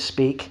 so to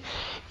speak,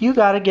 you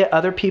got to get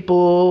other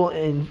people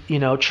and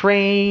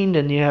trained,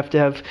 and you have to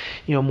have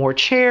more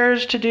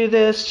chairs to do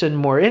this, and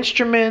more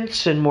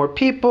instruments, and more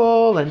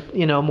people, and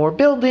more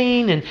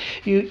building, and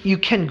you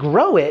can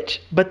grow it,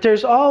 but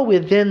there's all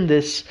within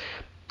this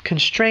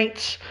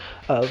constraints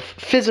of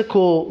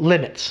physical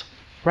limits,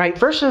 right?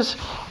 Versus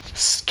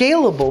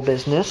scalable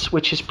business,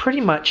 which is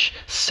pretty much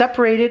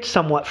separated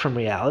somewhat from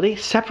reality,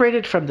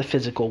 separated from the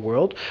physical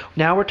world.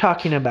 Now we're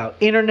talking about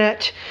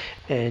internet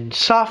and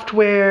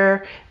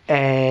software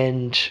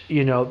and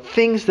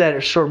things that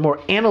are sort of more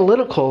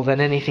analytical than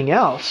anything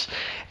else,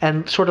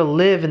 and sort of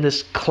live in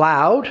this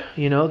cloud,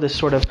 this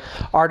sort of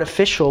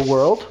artificial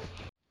world.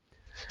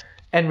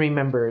 And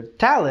remember,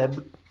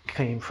 Taleb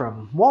came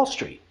from Wall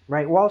Street,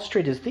 right? Wall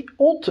Street is the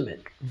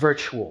ultimate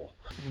virtual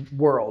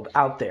world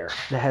out there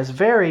that has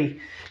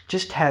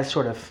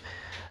sort of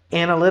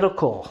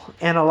analogical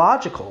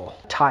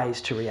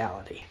ties to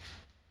reality.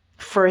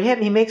 For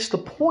him, he makes the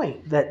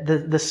point that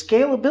the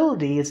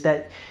scalability is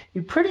that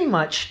you pretty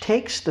much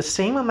takes the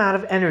same amount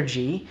of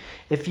energy.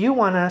 If you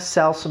want to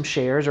sell some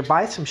shares or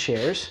buy some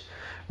shares,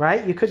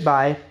 right? You could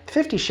buy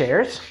 50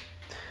 shares,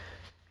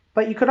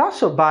 but you could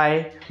also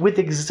buy with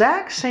the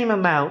exact same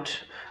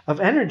amount of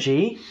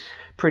energy,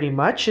 pretty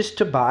much, is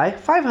to buy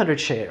 500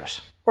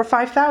 shares or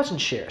 5,000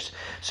 shares.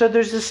 So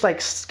there's this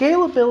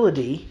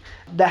scalability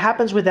that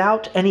happens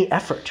without any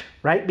effort,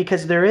 right?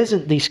 Because there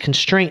isn't these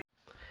constraints,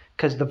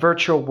 because the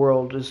virtual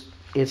world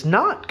is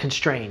not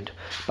constrained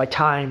by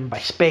time, by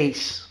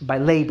space, by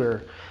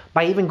labor,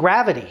 by even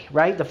gravity,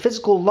 right? The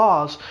physical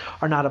laws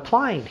are not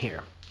applying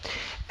here.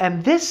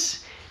 And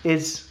this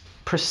is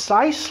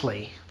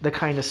precisely the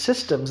kind of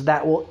systems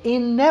that will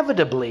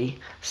inevitably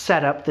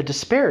set up the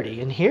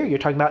disparity. And here you're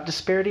talking about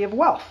disparity of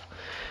wealth.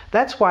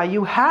 That's why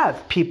you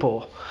have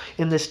people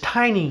in this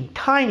tiny,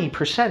 tiny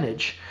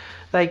percentage.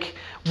 Like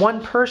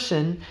one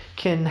person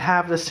can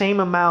have the same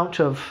amount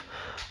of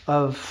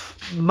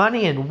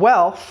money and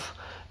wealth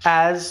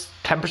as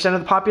 10%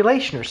 of the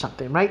population or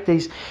something, right?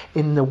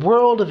 In the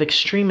world of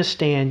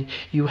Extremistan,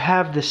 you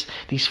have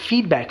these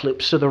feedback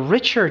loops. So the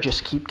richer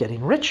just keep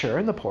getting richer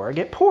and the poorer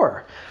get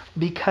poorer.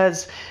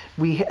 Because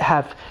we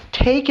have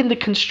taken the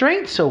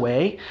constraints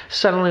away,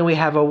 suddenly we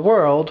have a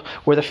world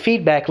where the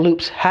feedback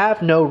loops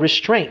have no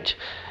restraint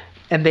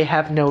and they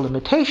have no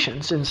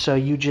limitations. And so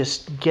you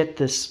just get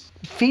this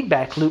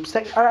feedback loops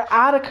that are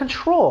out of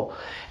control.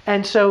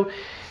 And so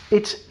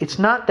it's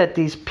not that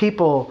these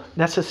people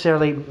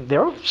necessarily, they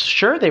were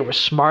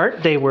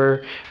smart, they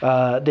worked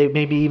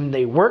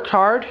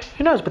hard,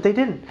 who knows, but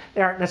they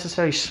aren't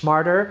necessarily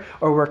smarter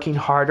or working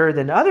harder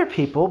than other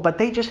people, but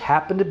they just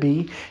happened to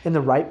be in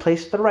the right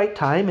place at the right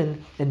time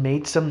and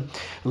made some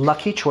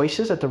lucky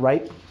choices at the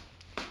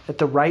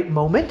right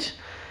moment.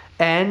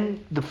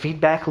 And the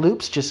feedback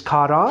loops just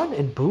caught on,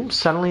 and boom,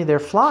 suddenly they're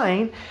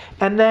flying.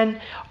 And then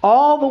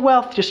all the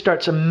wealth just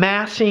starts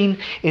amassing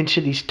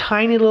into these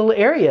tiny little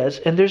areas,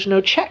 and there's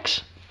no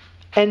checks.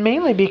 And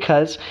mainly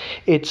because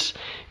it's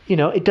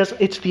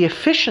the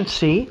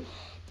efficiency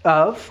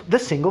of the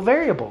single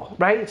variable,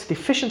 right? It's the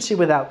efficiency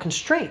without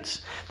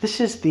constraints.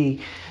 This is the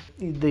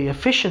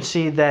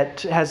efficiency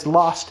that has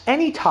lost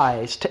any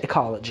ties to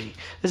ecology.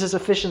 This is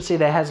efficiency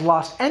that has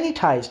lost any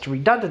ties to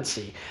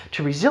redundancy,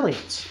 to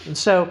resilience. And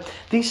so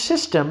these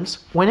systems,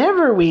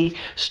 whenever we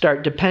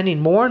start depending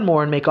more and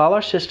more and make all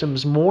our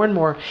systems more and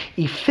more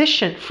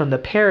efficient from the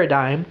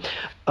paradigm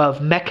of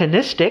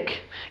mechanistic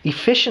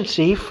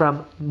efficiency,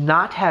 from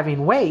not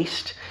having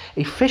waste,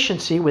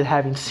 efficiency with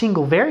having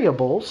single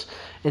variables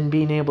and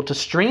being able to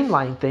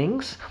streamline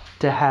things,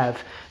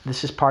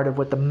 this is part of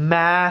what the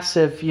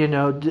massive,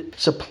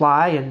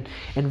 supply and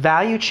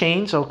value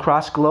chains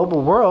across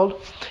global world.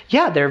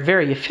 Yeah, they're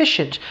very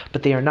efficient,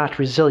 but they are not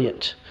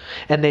resilient.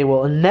 And they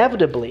will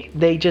inevitably,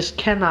 they just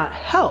cannot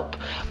help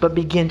but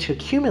begin to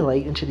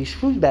accumulate into these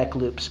feedback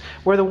loops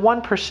where the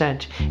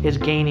 1% is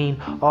gaining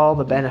all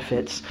the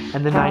benefits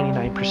and the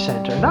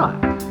 99% are not.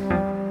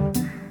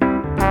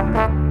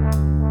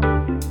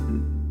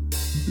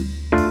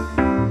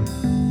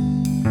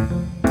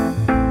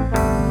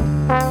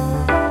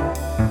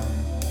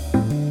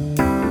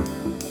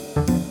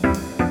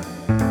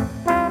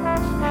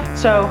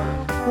 So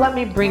let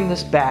me bring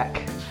this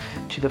back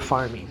to the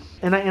farming.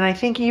 And I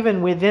think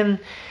even within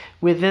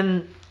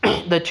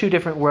the two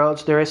different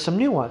worlds, there is some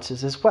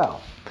nuances as well.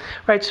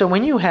 Right? So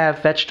when you have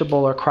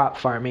vegetable or crop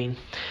farming,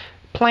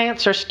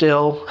 plants are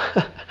still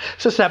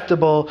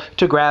susceptible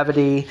to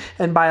gravity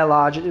and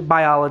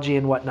biology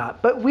and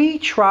whatnot. But we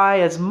try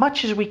as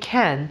much as we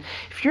can.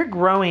 If you're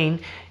growing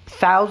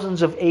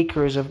thousands of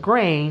acres of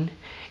grain,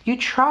 you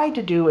try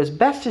to do as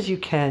best as you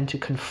can to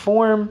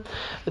conform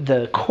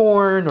the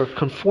corn or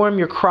conform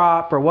your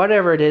crop or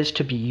whatever it is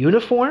to be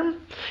uniform.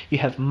 You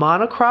have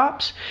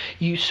monocrops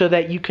so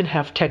that you can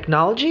have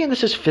technology, and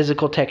this is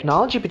physical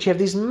technology, but you have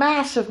these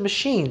massive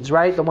machines,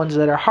 right? The ones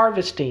that are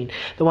harvesting,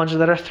 the ones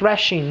that are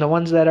threshing, the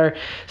ones that are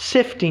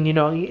sifting,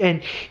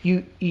 and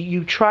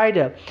you try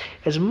to,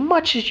 as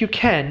much as you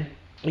can,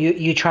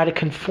 you try to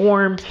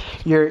conform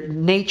your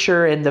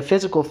nature and the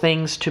physical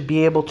things to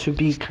be able to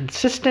be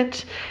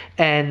consistent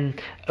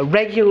and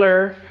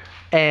regular,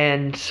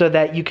 and so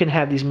that you can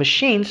have these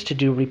machines to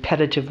do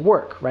repetitive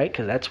work, right?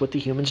 Because that's what the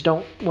humans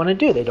don't want to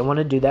do. They don't want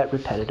to do that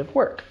repetitive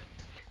work.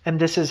 And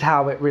this is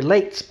how it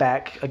relates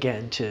back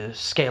again to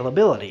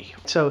scalability.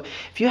 So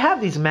if you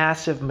have these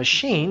massive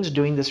machines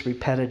doing this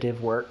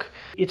repetitive work,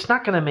 it's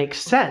not going to make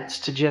sense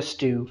to just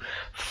do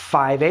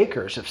 5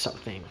 acres of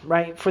something,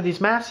 right? For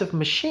these massive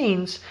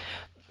machines,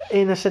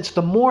 in a sense,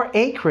 the more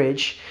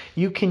acreage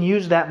you can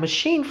use that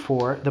machine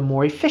for, the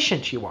more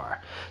efficient you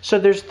are. So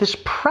there's this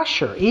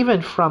pressure,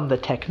 even from the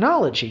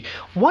technology.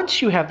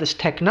 Once you have this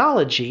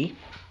technology,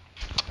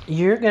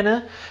 you're going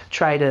to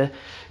try to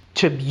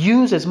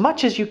use as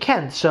much as you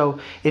can. So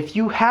if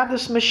you have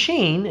this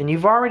machine and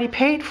you've already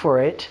paid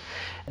for it,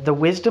 the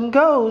wisdom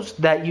goes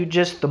that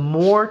the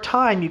more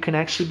time you can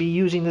actually be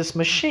using this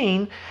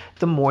machine,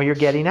 the more you're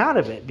getting out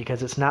of it,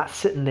 because it's not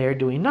sitting there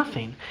doing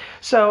nothing.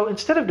 So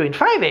instead of doing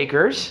 5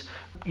 acres,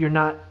 you're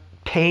not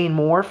paying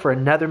more for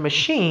another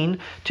machine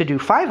to do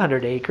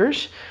 500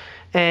 acres.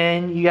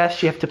 And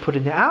yes, you have to put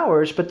in the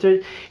hours, but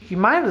you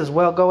might as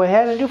well go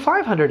ahead and do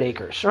 500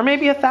 acres or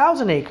maybe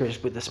 1,000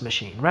 acres with this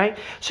machine, right?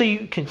 So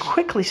you can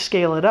quickly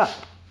scale it up.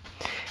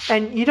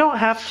 And you don't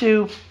have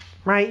to,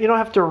 right? You don't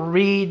have to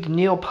read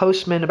Neil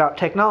Postman about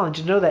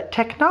technology to know that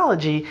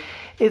technology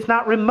is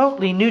not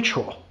remotely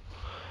neutral.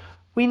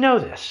 We know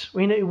this.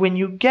 We know when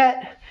you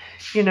get,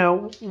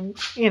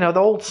 the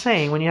old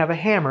saying, when you have a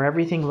hammer,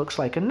 everything looks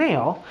like a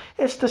nail.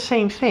 It's the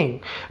same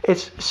thing.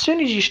 As soon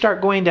as you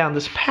start going down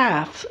this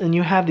path and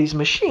you have these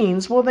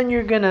machines, well, then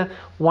you're going to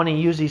want to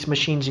use these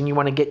machines and you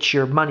want to get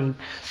your money,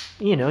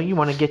 you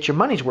want to get your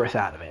money's worth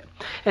out of it.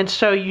 And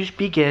so you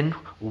begin,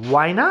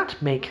 why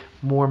not make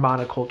more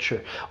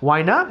monoculture?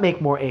 Why not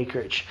make more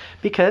acreage?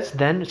 Because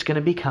then it's going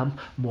to become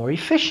more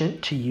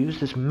efficient to use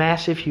this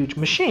massive, huge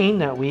machine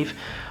that we've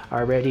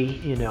already,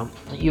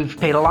 you've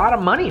paid a lot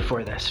of money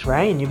for this,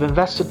 right? And you've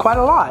invested quite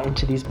a lot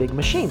into these big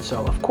machines.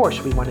 So of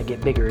course we want to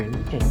get bigger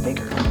and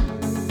bigger.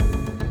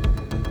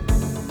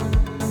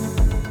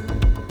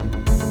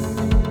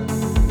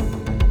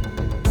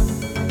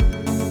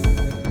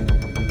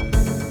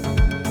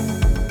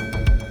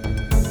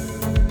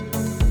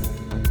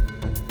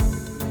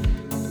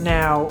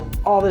 Now,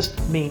 all this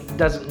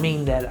doesn't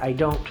mean that I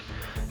don't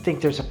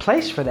think there's a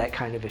place for that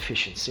kind of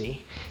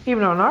efficiency,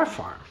 even on our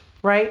farm,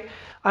 right?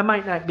 I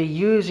might not be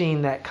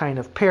using that kind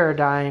of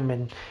paradigm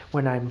and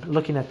when I'm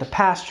looking at the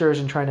pastures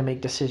and trying to make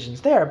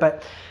decisions there,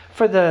 but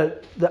for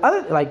the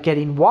other, like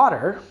getting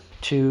water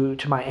to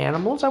my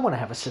animals, I want to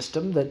have a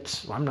system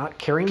that I'm not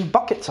carrying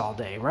buckets all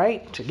day,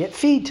 right, to get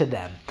feed to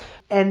them.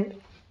 And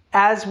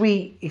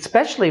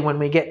especially when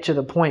we get to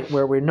the point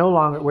where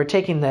we're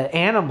taking the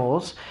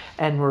animals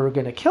and we're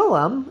going to kill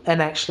them and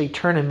actually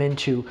turn them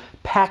into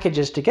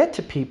packages to get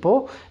to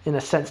people, in a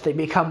sense they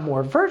become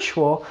more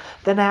virtual,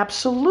 then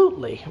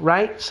absolutely,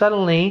 right?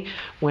 Suddenly,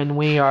 when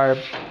we are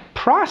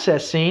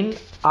processing,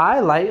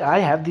 I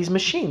have these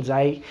machines.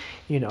 I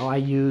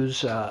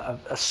use a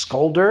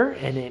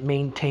scalder, and it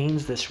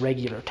maintains this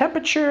regular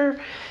temperature.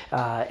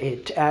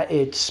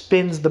 It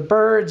spins the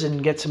birds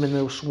and gets them in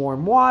this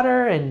warm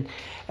water, and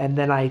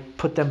then I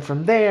put them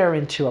from there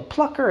into a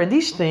plucker. And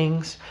these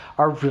things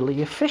are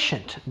really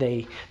efficient.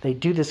 They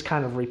do this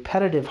kind of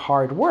repetitive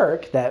hard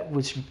work that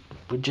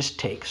would just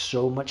take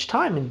so much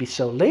time and be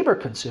so labor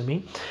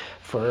consuming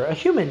for a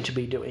human to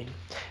be doing.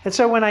 And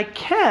so when I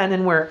can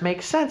and where it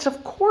makes sense,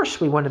 of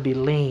course we want to be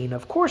lean.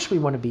 Of course we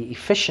want to be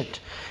efficient.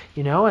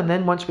 And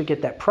then once we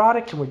get that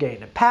product and we're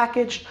getting it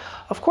packaged,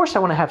 of course I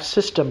want to have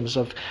systems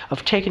of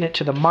taking it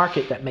to the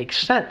market that makes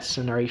sense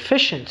and are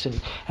efficient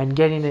and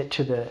getting it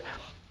to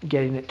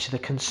the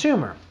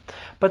consumer.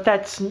 But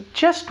that's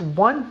just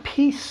one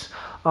piece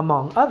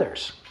among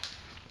others,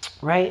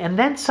 right? And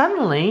then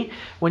suddenly,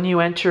 when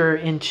you enter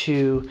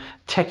into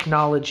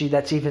technology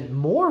that's even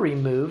more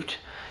removed,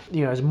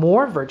 is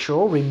more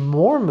virtual,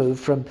 more removed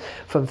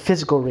from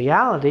physical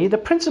reality, the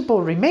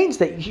principle remains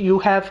that you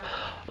have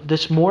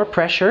this more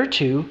pressure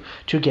to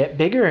get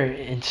bigger.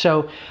 And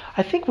so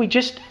I think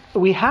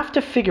we have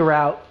to figure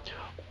out,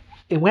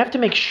 and we have to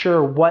make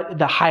sure what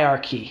the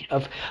hierarchy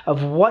of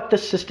what the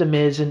system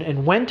is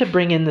and when to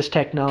bring in this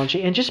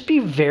technology, and just be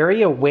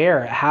very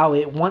aware how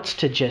it wants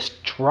to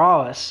just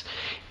draw us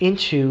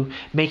into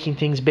making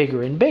things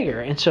bigger and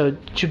bigger. And so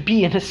to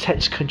be, in a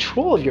sense,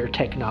 control your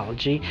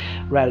technology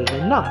rather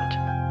than not.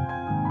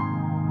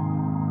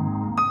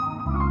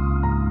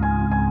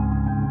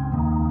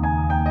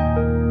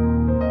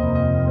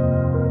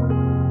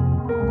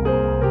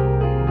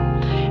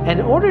 In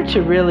order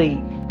to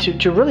really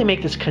to really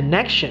make this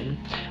connection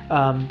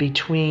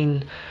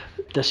between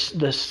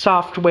the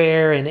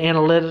software and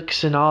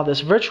analytics and all this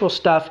virtual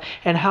stuff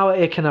and how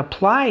it can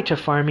apply to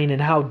farming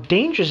and how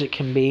dangerous it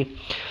can be,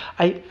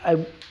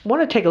 I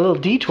want to take a little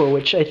detour,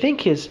 which I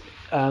think is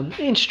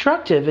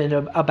instructive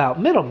about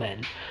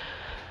middlemen.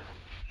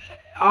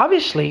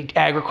 Obviously,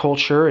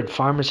 agriculture and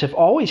farmers have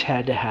always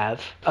had to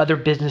have other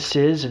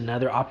businesses and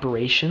other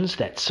operations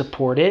that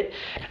support it.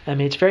 I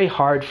mean, it's very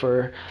hard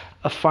for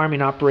a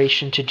farming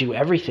operation to do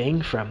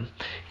everything from,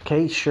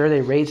 okay, sure,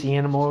 they raise the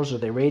animals or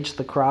they raise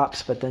the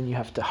crops, but then you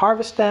have to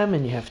harvest them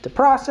and you have to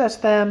process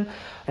them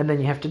and then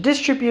you have to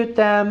distribute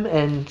them.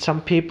 And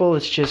some people,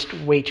 it's just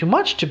way too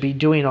much to be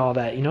doing all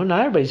that. Not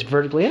everybody's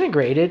vertically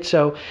integrated.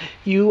 So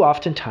you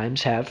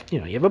oftentimes have,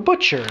 you have a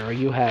butcher or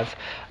you have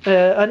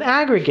an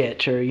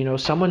aggregate or,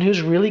 someone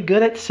who's really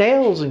good at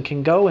sales and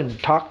can go and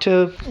talk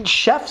to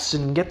chefs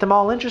and get them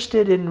all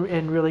interested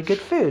in really good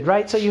food,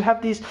 right? So you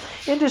have these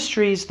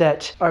industries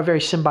that are very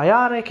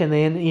symbiotic and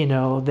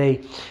they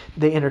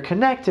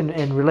interconnect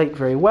and relate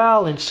very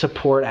well and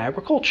support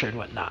agriculture and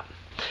whatnot.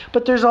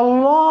 But there's a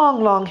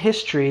long, long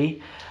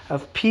history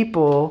of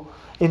people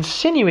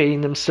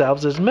insinuating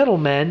themselves as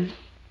middlemen,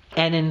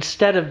 and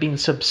instead of being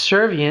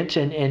subservient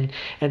and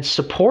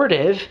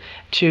supportive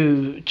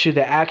to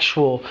the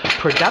actual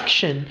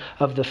production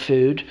of the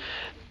food,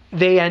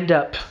 they end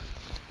up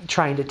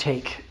trying to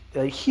take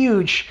a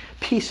huge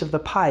piece of the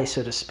pie,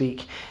 so to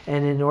speak,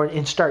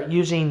 and start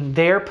using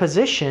their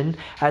position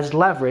as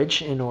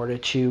leverage in order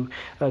to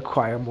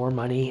acquire more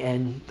money,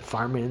 and the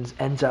farmer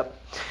ends up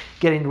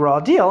getting the raw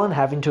deal and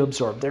having to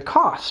absorb their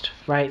cost,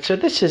 right? So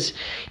this has,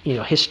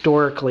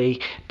 historically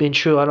been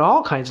true on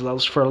all kinds of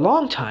levels for a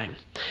long time.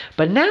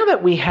 But now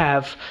that we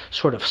have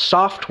sort of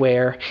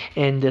software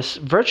and this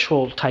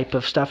virtual type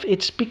of stuff,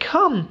 it's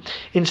become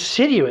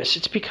insidious.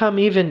 It's become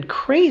even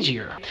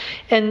crazier.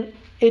 And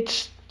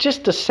it's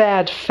just a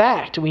sad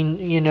fact.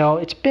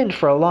 It's been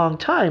for a long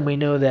time. We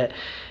know that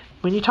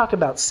when you talk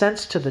about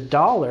cents to the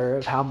dollar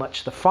of how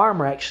much the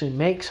farmer actually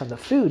makes on the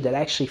food that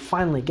actually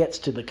finally gets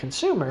to the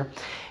consumer,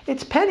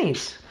 it's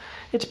pennies.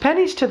 It's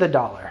pennies to the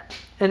dollar.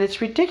 And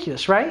it's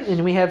ridiculous, right?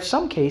 And we have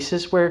some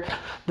cases where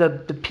the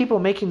people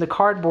making the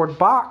cardboard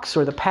box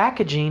or the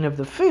packaging of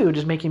the food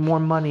is making more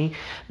money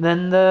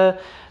than the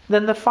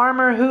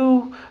farmer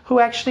who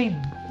actually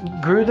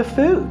grew the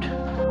food.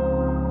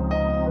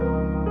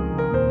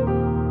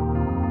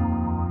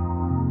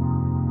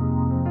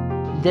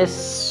 This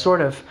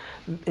sort of,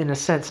 in a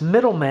sense,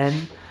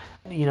 middlemen,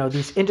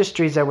 these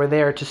industries that were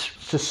there to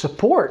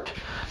support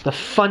the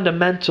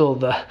fundamental,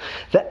 the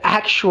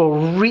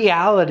actual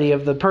reality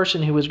of the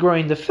person who was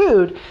growing the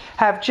food,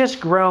 have just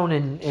grown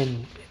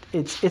and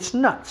it's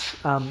nuts.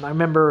 I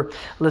remember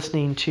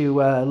listening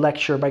to a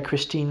lecture by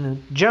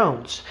Christine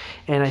Jones,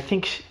 and I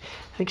think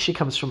she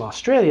comes from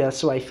Australia,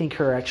 so I think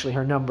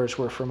her numbers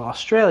were from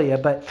Australia,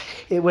 but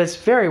it was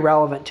very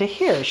relevant to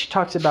here. She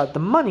talks about the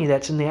money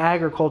that's in the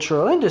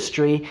agricultural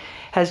industry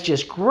has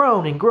just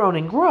grown and grown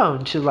and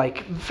grown to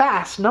like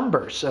vast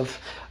numbers of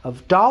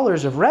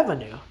dollars of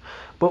revenue.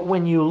 But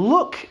when you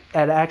look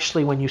at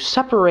when you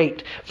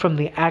separate from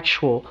the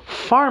actual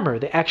farmer,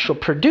 the actual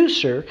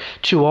producer,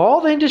 to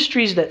all the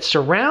industries that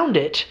surround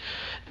it,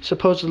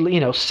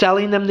 supposedly,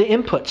 selling them the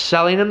inputs,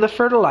 selling them the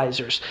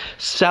fertilizers,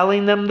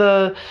 selling them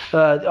the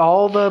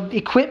all the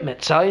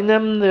equipment, selling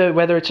them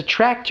whether it's a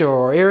tractor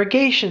or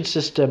irrigation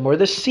system or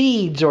the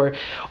seeds or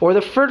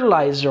the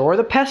fertilizer or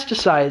the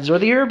pesticides or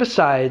the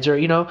herbicides or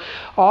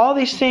all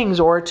these things,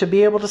 or to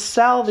be able to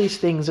sell these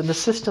things and the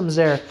systems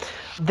there.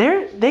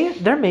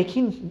 They're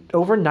making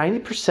over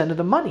 90% of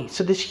the money.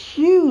 So this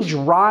huge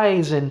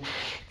rise in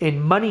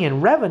money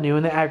and revenue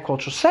in the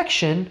agricultural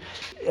section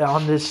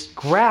on this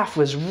graph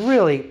was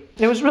really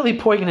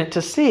poignant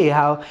to see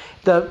how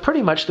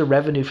pretty much the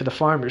revenue for the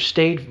farmers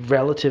stayed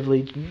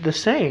relatively the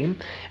same,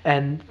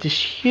 and this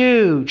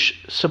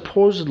huge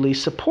supposedly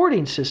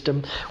supporting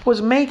system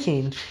was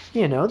making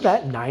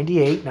that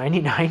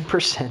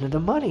 99% of the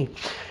money.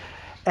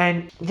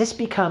 And this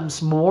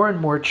becomes more and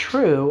more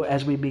true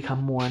as we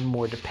become more and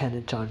more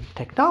dependent on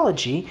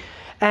technology.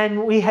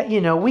 And we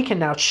can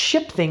now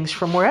ship things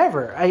from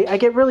wherever. I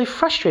get really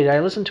frustrated.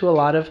 I listen to a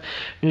lot of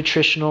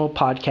nutritional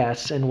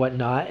podcasts and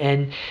whatnot.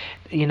 And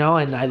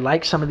I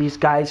like some of these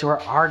guys who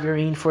are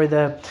arguing for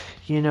the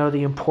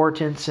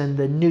importance and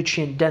the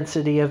nutrient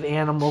density of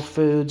animal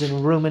foods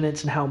and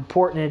ruminants and how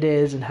important it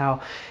is and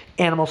how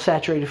animal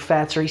saturated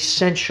fats are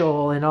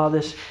essential and all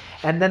this.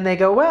 And then they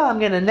go, well, I'm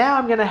going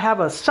to have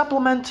a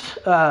supplement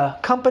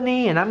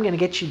company, and I'm going to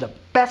get you the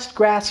best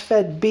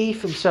grass-fed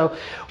beef. And so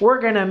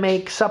we're going to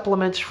make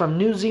supplements from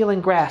New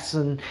Zealand grass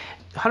and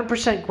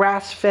 100%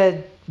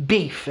 grass-fed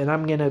beef. And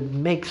I'm going to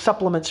make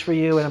supplements for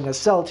you, and I'm going to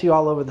sell it to you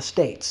all over the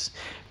States.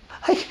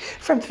 Like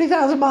from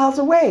 3,000 miles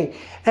away.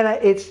 And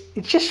it's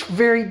just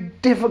very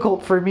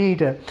difficult for me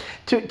to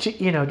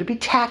be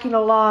tacking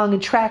along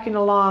and tracking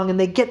along, and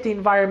they get the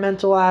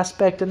environmental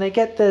aspect and they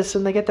get this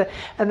and they get that,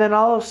 and then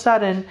all of a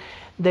sudden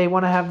they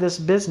want to have this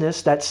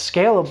business that's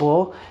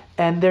scalable,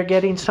 and they're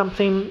getting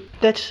something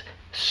that's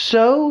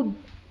so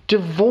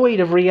devoid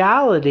of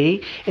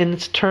reality in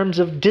terms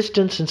of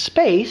distance and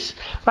space,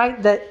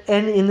 right?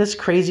 And in this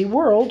crazy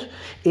world,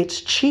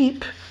 it's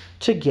cheap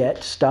to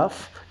get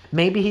stuff.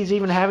 Maybe he's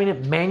even having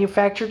it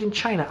manufactured in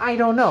China. I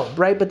don't know,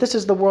 right? But this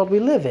is the world we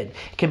live in.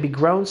 It can be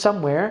grown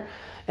somewhere,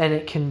 and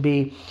it can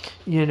be,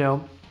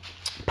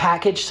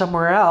 packaged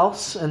somewhere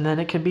else, and then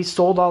it can be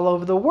sold all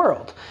over the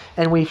world.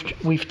 And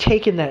we've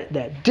taken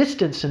that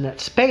distance and that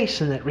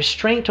space and that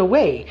restraint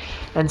away.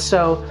 And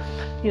so,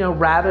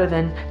 rather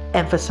than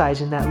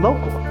emphasizing that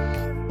local.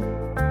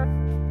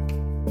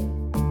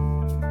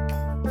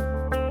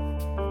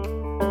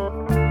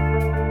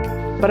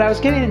 But I was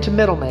getting into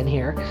middlemen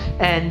here,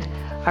 and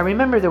I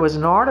remember there was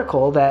an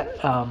article that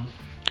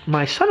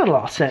my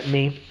son-in-law sent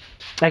me.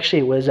 Actually,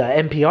 it was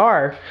an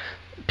NPR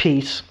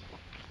piece,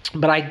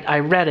 but I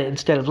read it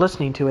instead of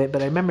listening to it.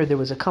 But I remember there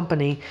was a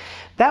company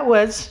that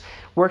was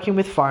working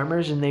with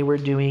farmers, and they were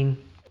doing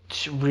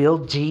real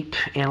deep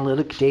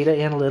data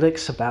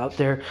analytics about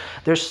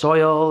their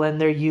soil and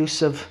their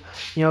use of,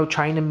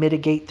 trying to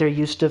mitigate their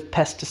use of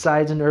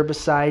pesticides and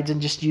herbicides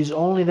and just use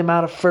only the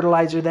amount of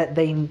fertilizer that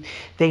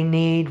they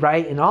need,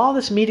 right? And all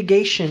this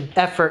mitigation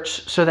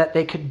efforts so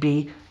there could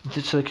be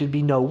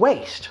no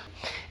waste.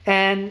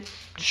 And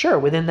sure,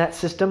 within that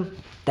system,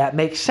 that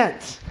makes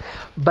sense.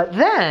 But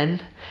then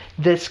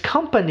this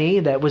company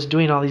that was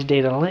doing all these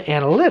data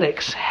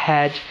analytics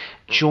had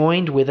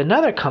joined with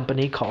another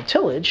company called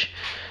Tillage.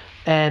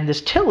 And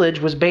this Tillage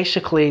was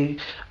basically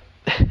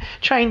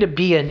trying to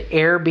be an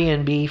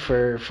Airbnb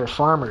for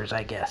farmers,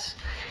 I guess.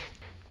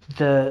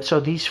 So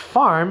these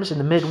farms in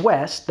the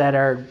Midwest that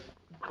are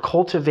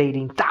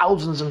cultivating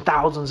thousands and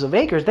thousands of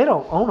acres, they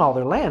don't own all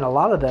their land. A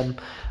lot of them,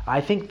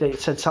 I think they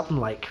said something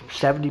like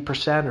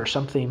 70% or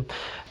something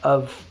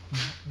of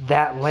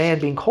that land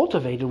being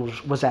cultivated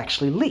was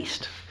actually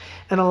leased.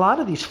 And a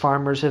lot of these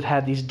farmers have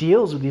had these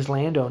deals with these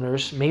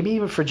landowners, maybe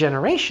even for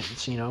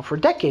generations, for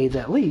decades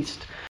at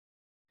least.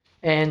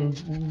 And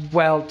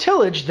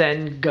Tillage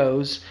then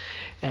goes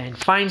and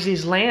finds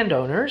these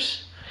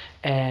landowners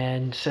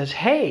and says,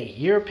 hey,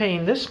 you're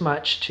paying this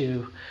much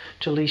to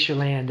lease your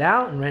land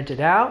out and rent it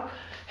out.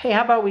 Hey,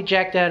 how about we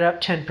jack that up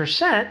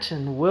 10%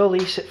 and we'll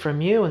lease it from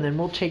you, and then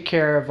we'll take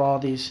care of all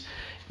these,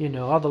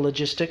 all the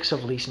logistics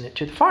of leasing it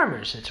to the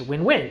farmers. It's a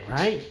win-win,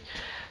 right?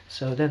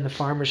 So then the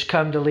farmers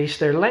come to lease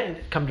their land,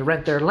 come to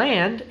rent their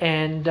land,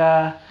 and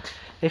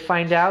they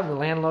find out, and the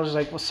landlord's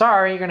like, well,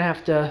 sorry, you're going to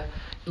have to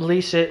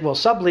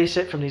sublease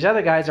it from these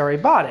other guys who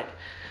already bought it.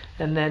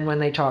 And then when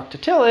they talk to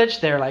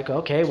Tillage, they're like,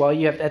 okay, well,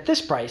 you have at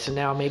this price, and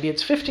now maybe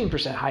it's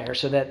 15% higher,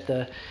 so that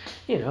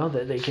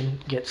that they can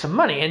get some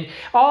money, and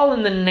all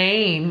in the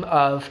name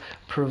of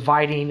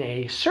providing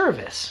a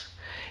service.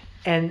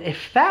 And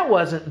if that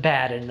wasn't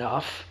bad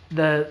enough,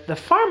 the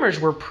farmers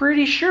were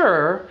pretty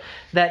sure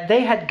that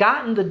they had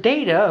gotten the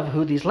data of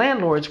who these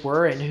landlords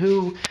were and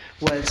who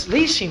was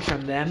leasing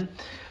from them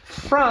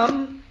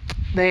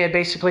they had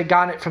basically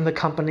gotten it from the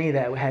company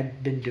that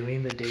had been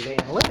doing the data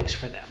analytics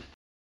for them.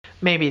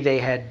 Maybe they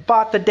had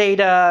bought the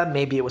data,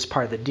 maybe it was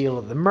part of the deal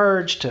of the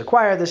merge to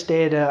acquire this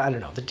data. I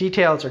don't know. The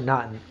details are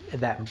not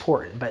that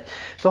important, but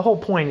the whole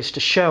point is to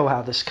show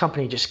how this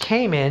company just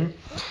came in,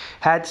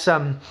 had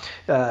some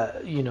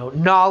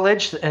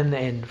knowledge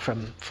and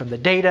from the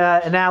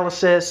data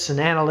analysis and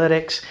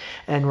analytics,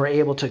 and were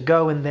able to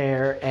go in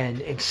there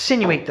and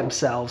insinuate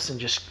themselves and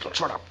just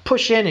sort of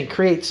push in and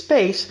create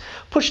space,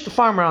 push the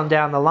farmer on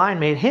down the line,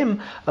 made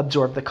him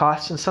absorb the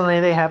costs, and suddenly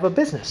they have a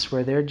business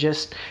where they're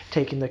just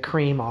taking the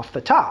cream off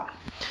the top.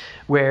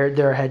 Where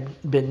there had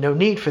been no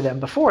need for them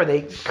before,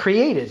 they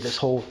created this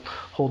whole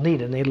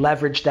need, and they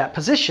leveraged that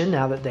position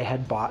now that they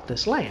had bought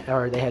this land,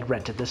 or they had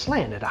rented this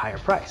land at a higher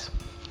price.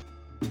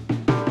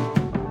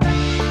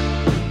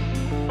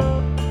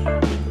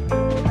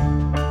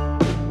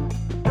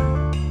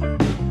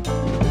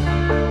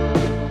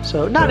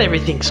 So not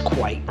everything's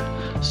quite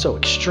so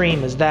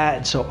extreme as that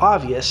and so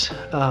obvious,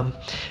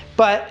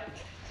 but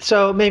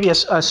so maybe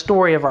a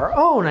story of our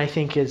own, I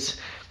think, is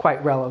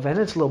quite relevant.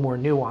 It's a little more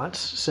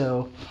nuanced.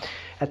 So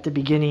at the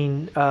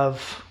beginning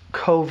of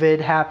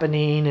COVID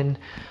happening, and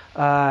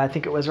I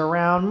think it was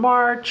around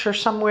March or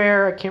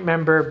somewhere, I can't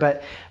remember,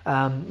 but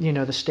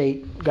the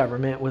state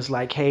government was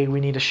like, hey, we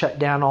need to shut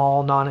down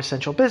all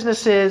non-essential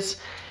businesses.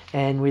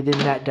 And within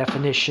that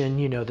definition,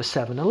 the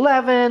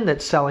 7-Eleven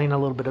that's selling a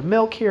little bit of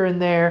milk here and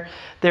there,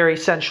 they're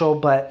essential,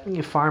 but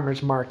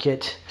farmers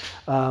market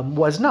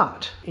was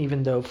not,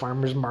 even though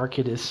farmers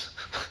market is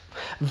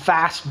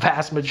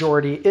vast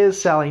majority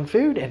is selling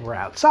food, and we're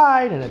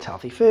outside and it's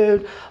healthy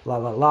food,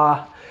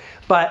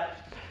 But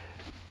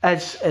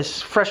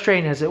as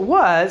frustrating as it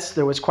was,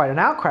 there was quite an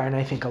outcry, and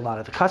I think a lot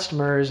of the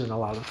customers and a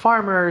lot of the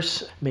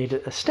farmers made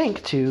it a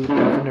stink to the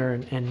governor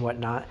and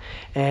whatnot.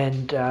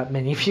 And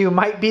many of you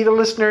might be the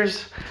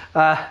listeners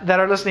that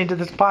are listening to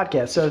this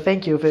podcast. So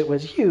thank you if it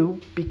was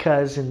you,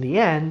 because in the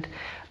end,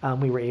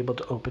 we were able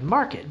to open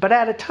market. But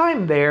at a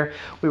time there,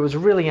 we was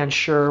really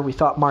unsure. We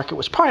thought market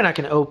was probably not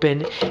going to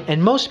open,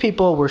 and most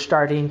people were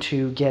starting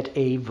to get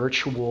a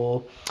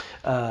virtual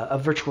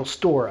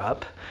store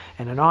up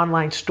and an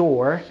online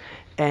store.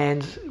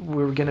 and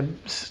we were going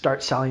to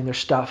start selling their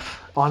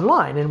stuff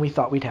online. And we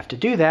thought we'd have to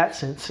do that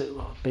since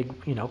a big,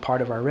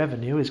 part of our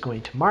revenue is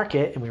going to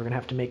market, and we were going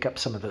to have to make up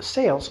some of those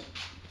sales.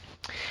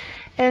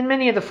 And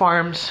many of the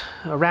farms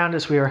around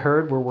us, we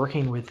heard, were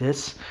working with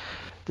this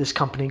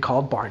company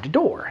called Barn to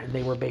Door. And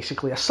they were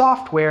basically a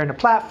software and a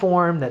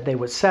platform that they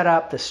would set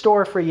up the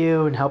store for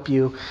you and help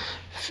you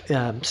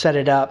set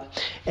it up.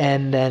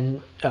 And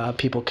then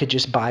people could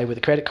just buy with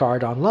a credit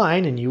card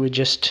online, and you would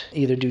just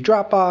either do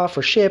drop off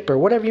or ship or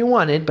whatever you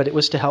wanted, but it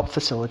was to help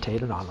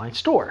facilitate an online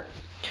store.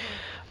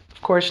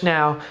 Of course,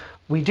 now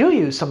we do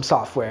use some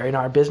software in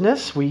our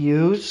business. We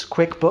use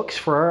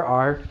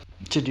QuickBooks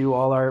to do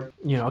all our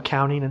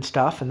accounting and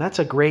stuff, and that's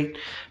a great,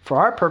 for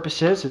our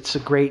purposes, it's a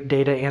great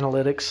data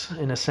analytics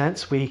in a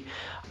sense. We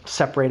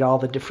separate all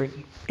the different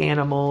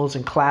animals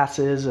and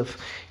classes of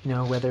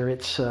whether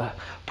it's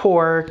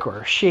pork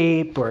or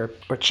sheep or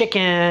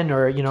chicken,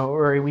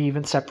 or we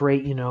even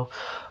separate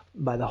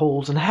by the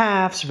wholes and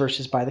halves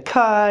versus by the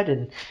cut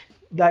and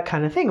that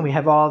kind of thing. And we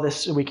have all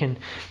this, we can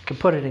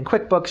put it in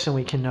QuickBooks, and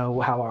we can know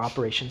how our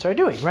operations are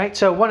doing, right?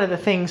 So one of the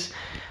things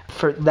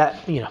for that,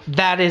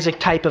 that is a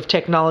type of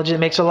technology that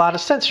makes a lot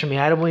of sense for me.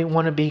 I don't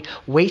want to be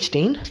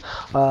wasting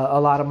a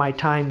lot of my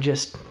time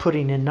just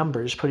putting in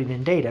numbers, putting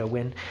in data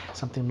when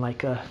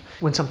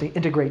something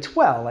integrates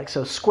well. Like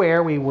so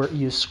Square, we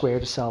use Square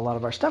to sell a lot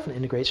of our stuff, and it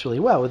integrates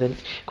really well within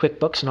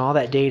QuickBooks, and all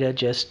that data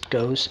just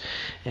goes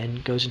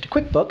into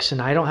QuickBooks,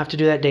 and I don't have to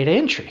do that data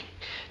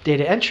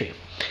entry.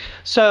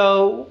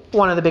 So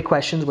one of the big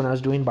questions when I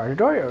was doing Barn to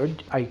Door,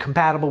 are you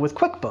compatible with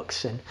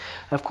QuickBooks? And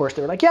of course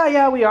they were like,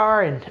 yeah, we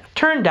are. And it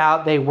turned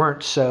out they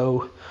weren't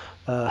so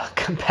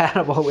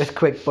compatible with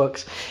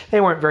QuickBooks.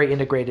 They weren't very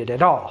integrated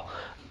at all.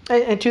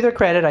 And to their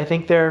credit, I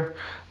think they're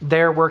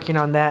working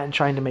on that and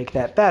trying to make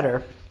that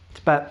better.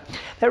 But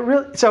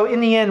so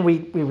in the end,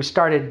 we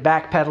started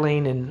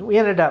backpedaling, and we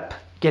ended up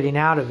getting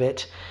out of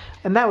it.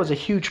 And that was a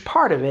huge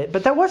part of it,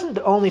 but that wasn't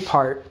the only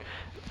part.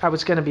 I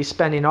was going to be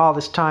spending all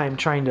this time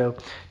trying to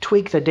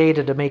tweak the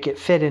data to make it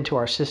fit into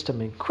our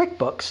system in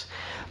QuickBooks.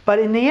 But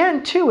in the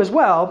end, too, as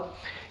well,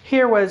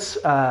 here was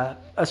a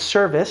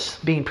service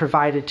being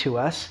provided to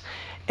us.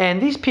 And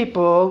these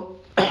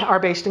people are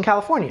based in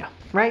California,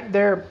 right?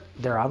 They're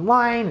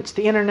online. It's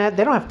the internet.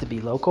 They don't have to be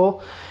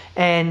local.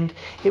 And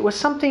it was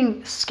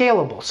something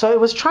scalable. So it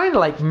was trying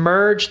to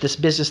merge this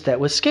business that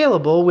was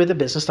scalable with a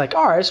business like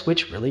ours,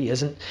 which really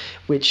isn't,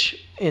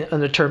 which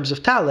in the terms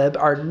of Taleb,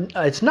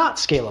 it's not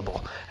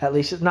scalable. At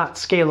least it's not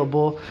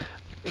scalable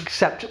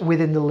except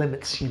within the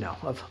limits,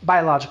 of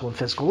biological and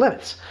physical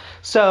limits.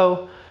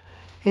 So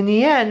in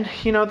the end,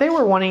 they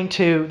were wanting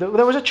to,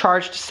 there was a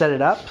charge to set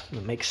it up.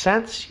 It makes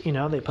sense.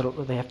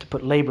 They have to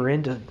put labor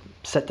in to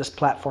set this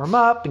platform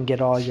up and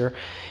get all your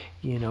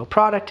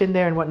product in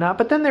there and whatnot.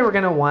 But then they were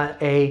going to want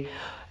a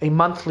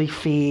monthly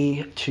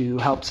fee to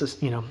help us,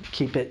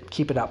 keep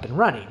it up and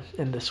running.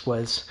 And it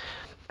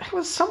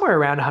was somewhere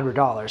around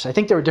 $100. I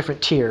think there were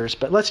different tiers,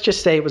 but let's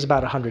just say it was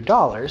about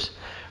 $100,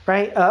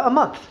 right? A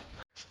month,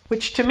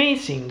 which to me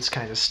seems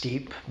kind of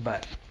steep,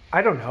 but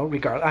I don't know.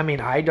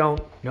 I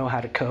don't know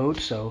how to code,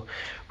 so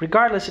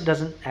regardless, it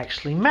doesn't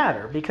actually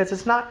matter because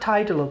it's not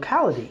tied to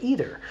locality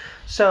either.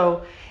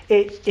 So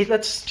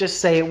let's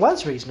just say it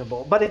was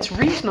reasonable, but it's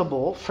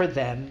reasonable for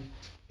them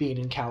being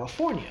in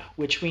California,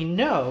 which we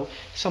know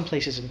some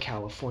places in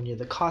California,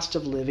 the cost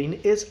of living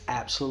is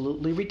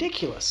absolutely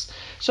ridiculous.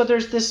 So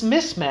there's this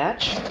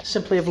mismatch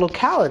simply of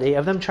locality,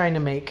 of them trying to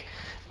make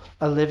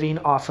a living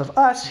off of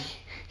us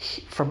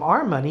from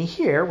our money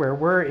here, where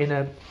we're in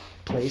a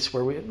place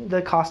where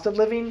the cost of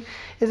living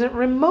isn't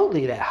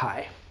remotely that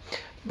high.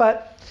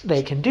 But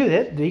they can do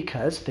it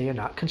because they are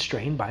not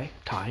constrained by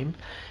time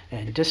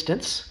and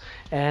distance.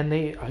 And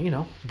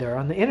they're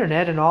on the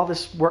internet, and all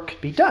this work could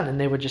be done, and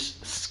they would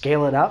just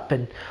scale it up,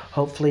 and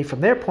hopefully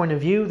from their point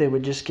of view, they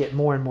would just get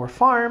more and more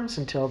farms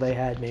until they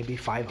had maybe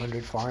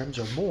 500 farms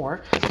or more,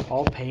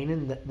 all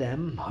paying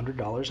them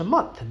 $100 a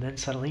month. And then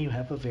suddenly you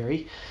have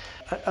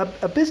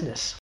a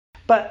business.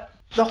 But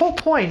the whole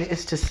point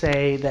is to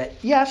say that,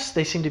 yes,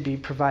 they seem to be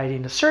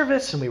providing a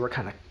service, and we were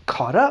kind of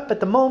caught up at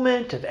the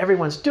moment of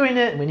everyone's doing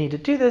it and we need to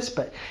do this,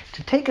 but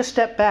to take a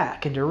step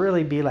back and to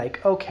really be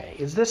like, okay,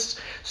 is this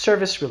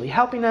service really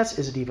helping us?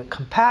 Is it even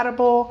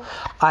compatible?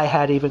 I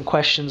had even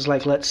questions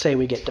like, let's say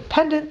we get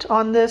dependent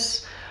on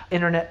this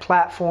internet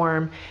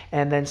platform,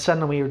 and then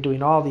suddenly we were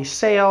doing all these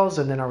sales,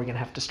 and then are we going to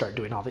have to start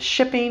doing all this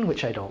shipping,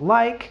 which I don't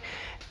like.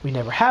 We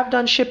never have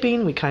done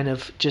shipping. We kind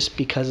of, just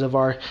because of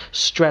our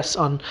stress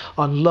on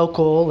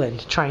local and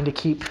trying to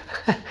keep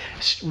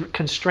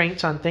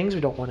constraints on things,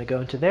 we don't want to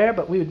go into there,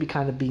 but we would be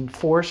kind of being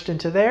forced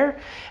into there.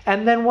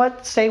 And then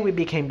say we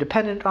became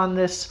dependent on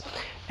this,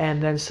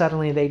 and then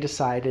suddenly they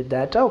decided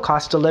that,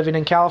 cost of living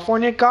in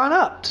California gone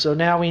up. So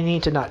now we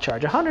need to not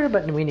charge $100,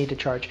 but we need to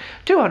charge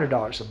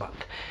 $200 a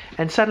month.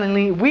 And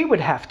suddenly we would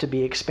have to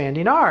be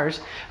expanding our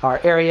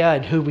area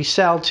and who we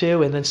sell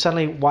to. And then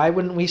suddenly, why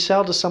wouldn't we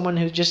sell to someone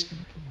who just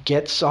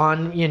gets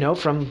on,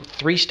 from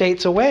 3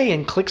 states away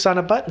and clicks on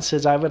a button and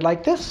says, I would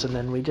like this, and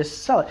then we just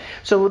sell it.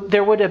 So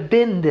there would have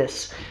been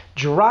this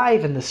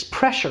drive and this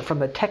pressure from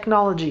the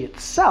technology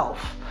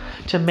itself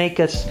to make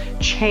us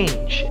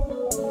change.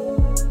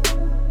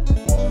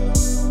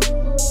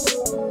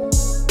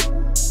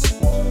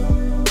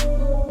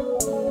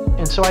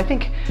 And so I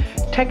think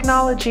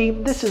technology,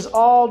 this is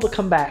all to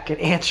come back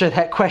and answer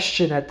that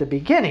question at the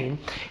beginning,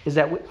 is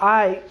that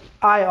I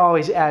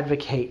always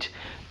advocate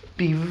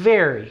be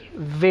very,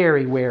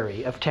 very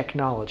wary of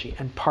technology,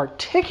 and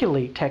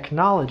particularly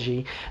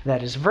technology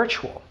that is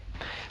virtual.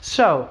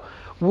 So,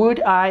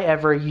 would I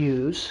ever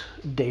use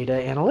data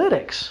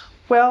analytics?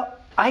 Well,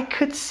 I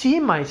could see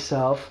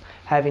myself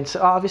having,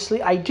 so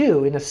obviously I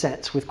do in a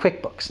sense with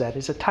QuickBooks, that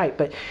is a type,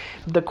 but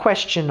the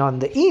question on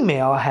the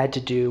email had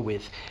to do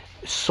with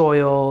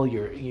soil,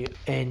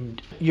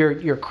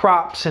 your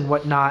crops and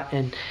whatnot,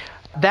 and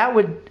that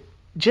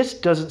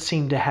just doesn't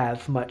seem to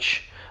have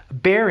much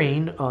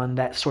bearing on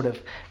that sort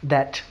of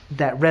that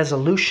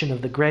resolution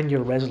of the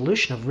granular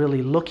resolution of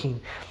really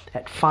looking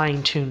at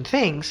fine-tuned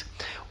things.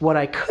 What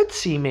I could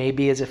see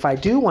maybe is if I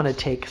do want to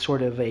take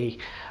sort of a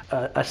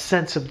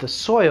sense of the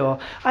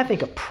soil, I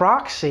think a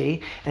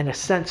proxy and a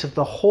sense of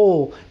the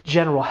whole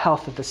general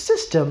health of the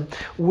system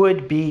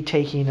would be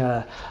taking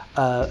a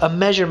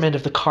measurement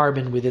of the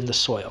carbon within the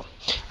soil.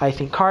 I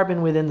think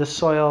carbon within the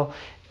soil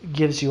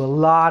gives you a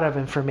lot of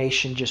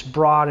information, just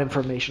broad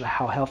information of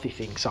how healthy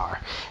things are.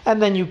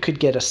 And then you could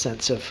get a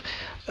sense of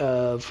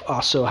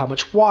also how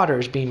much water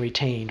is being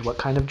retained, what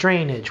kind of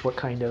drainage, what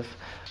kind of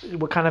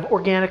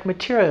organic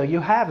material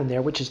you have in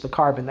there, which is the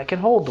carbon that can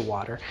hold the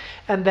water.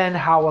 And then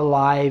how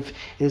alive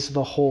is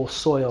the whole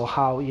soil,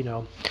 how,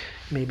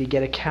 maybe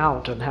get a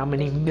count on how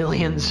many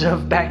millions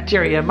of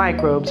bacteria,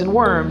 microbes, and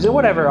worms, and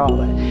whatever, all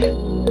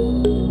that.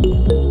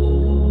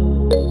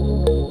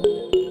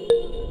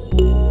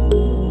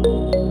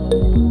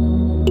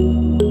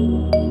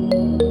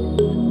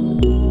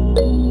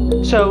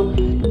 So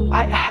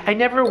I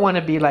never want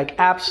to be like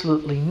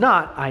absolutely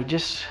not.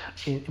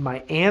 My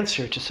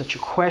answer to such a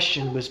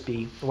question was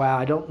wow,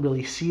 I don't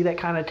really see that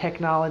kind of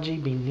technology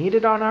being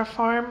needed on our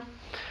farm.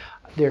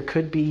 There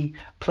could be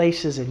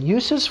places and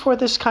uses for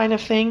this kind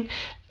of thing,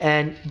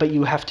 but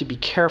you have to be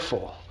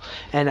careful.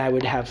 And I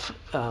would have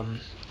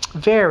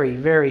very,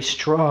 very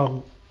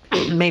strong,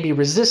 maybe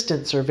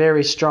resistance or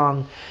very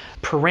strong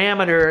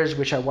parameters,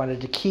 which I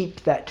wanted to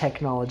keep that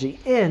technology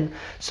in,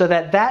 so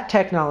that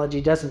technology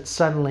doesn't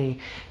suddenly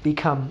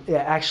become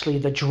actually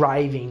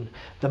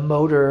the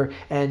motor,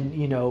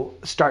 and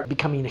start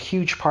becoming a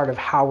huge part of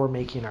how we're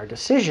making our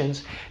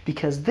decisions,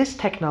 because this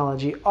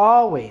technology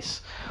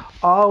always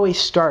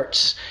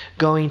starts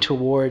going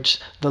towards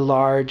the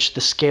large,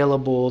 the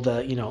scalable,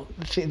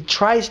 it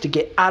tries to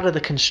get out of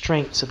the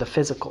constraints of the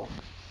physical.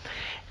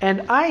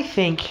 And I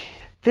think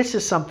this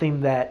is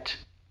something that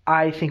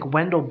I think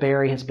Wendell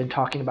Berry has been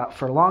talking about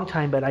for a long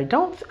time, but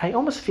I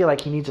almost feel like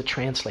he needs a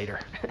translator.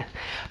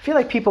 I feel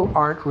like people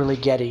aren't really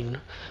getting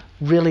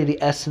the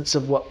essence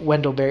of what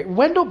Wendell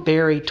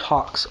Berry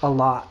talks a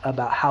lot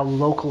about how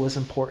local is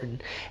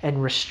important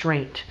and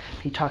restraint.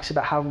 He talks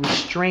about how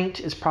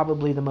restraint is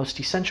probably the most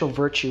essential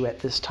virtue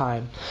at this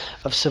time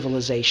of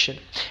civilization.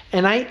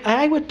 And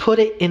I would put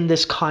it in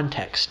this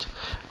context,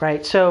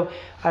 right? So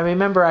I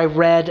remember I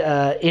read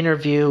an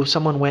interview,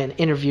 someone went and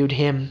interviewed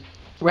him.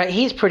 Right,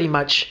 he's pretty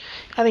much,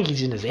 I think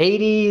he's in his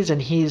 80s,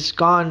 and he's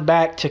gone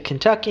back to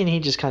Kentucky, and he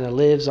just kind of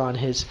lives on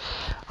his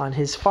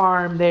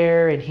farm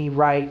there, and he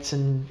writes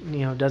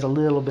and does a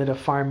little bit of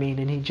farming,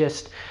 and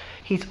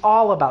he's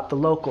all about the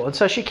local. And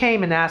so she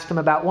came and asked him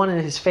about one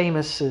of his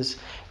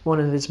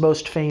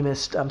most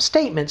famous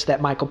statements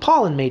that Michael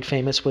Pollan made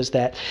famous, was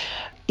that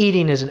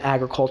eating is an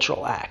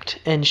agricultural act.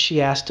 And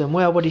she asked him,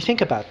 well, what do you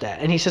think about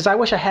that? And he says, I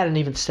wish I hadn't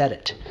even said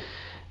it.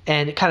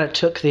 And it kind of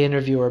took the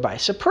interviewer by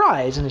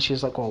surprise. And she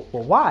was like, well,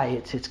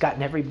 why? It's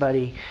gotten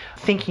everybody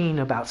thinking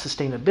about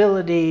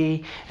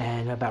sustainability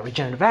and about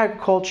regenerative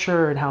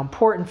agriculture and how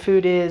important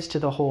food is to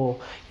the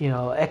whole,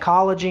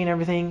 ecology and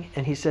everything.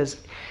 And he says,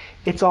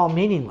 it's all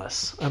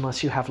meaningless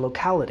unless you have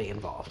locality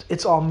involved.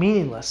 It's all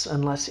meaningless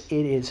unless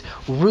it is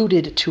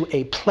rooted to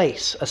a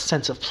place, a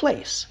sense of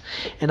place.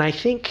 And I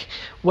think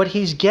what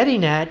he's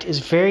getting at is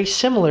very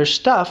similar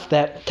stuff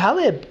that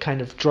Taleb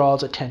kind of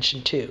draws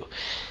attention to,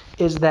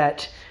 is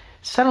that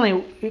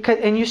suddenly,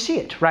 and you see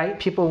it, right?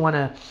 People want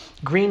to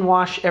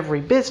greenwash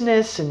every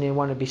business, and they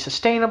want to be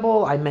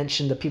sustainable. I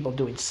mentioned the people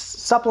doing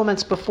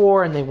supplements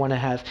before, and they want to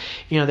have,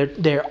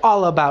 they're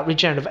all about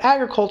regenerative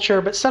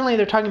agriculture, but suddenly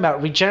they're talking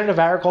about regenerative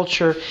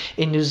agriculture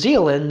in New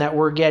Zealand, that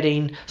we're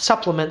getting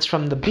supplements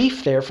from the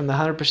beef there, from the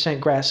 100%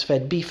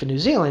 grass-fed beef in New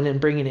Zealand,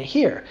 and bringing it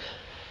here.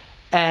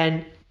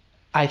 And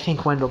I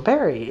think Wendell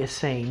Berry is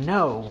saying,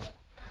 no,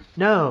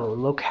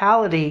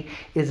 locality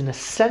is an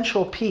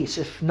essential piece,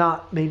 if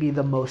not maybe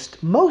the most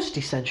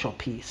essential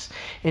piece,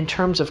 in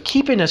terms of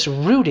keeping us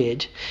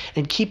rooted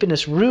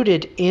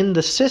in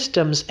the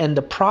systems and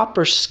the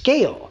proper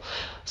scale.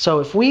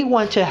 So if we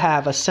want to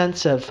have a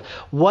sense of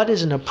what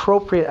is an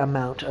appropriate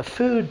amount of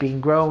food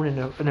being grown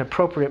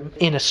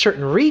in a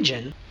certain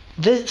region,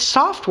 the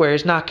software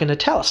is not going to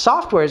tell us.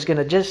 Software is going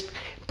to just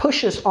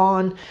push us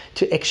on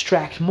to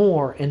extract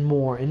more and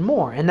more and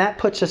more. And that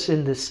puts us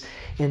in this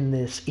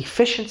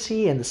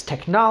efficiency and this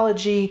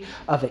technology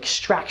of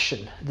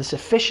extraction, this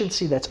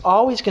efficiency that's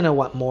always going to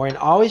want more and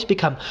always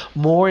become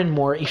more and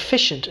more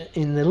efficient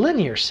in the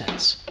linear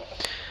sense.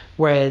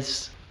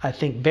 Whereas I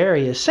think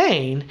Barry is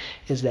saying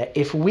is that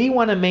if we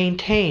want to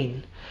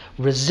maintain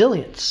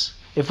resilience,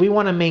 if we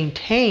want to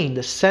maintain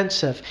the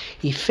sense of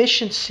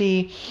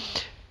efficiency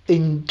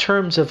in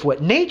terms of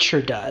what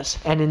nature does,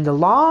 and in the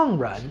long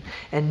run,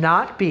 and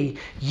not be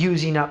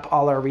using up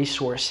all our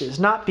resources,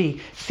 not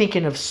be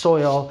thinking of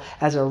soil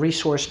as a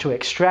resource to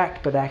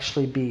extract, but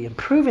actually be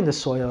improving the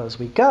soil as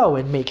we go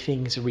and make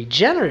things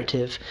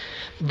regenerative,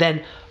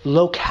 then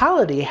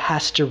locality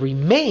has to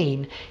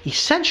remain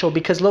essential,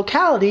 because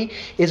locality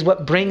is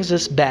what brings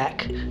us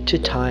back to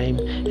time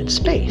and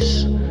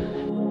space.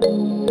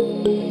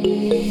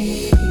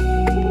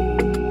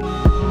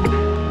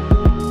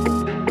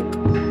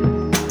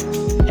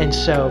 And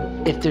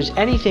so if there's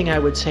anything I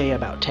would say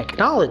about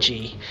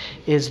technology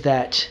is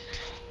that,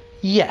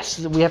 yes,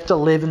 we have to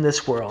live in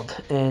this world,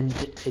 and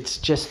it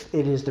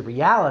is the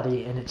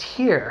reality, and it's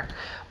here,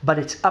 but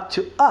it's up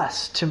to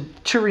us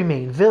to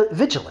remain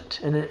vigilant,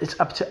 and it's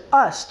up to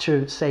us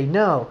to say,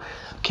 no,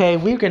 okay,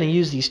 we're going to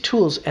use these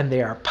tools, and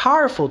they are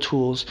powerful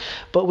tools,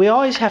 but we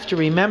always have to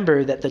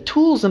remember that the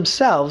tools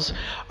themselves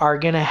are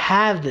going to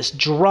have this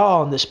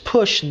draw and this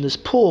push and this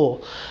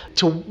pull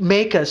to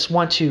make us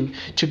want to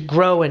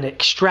grow and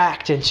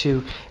extract and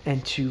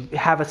to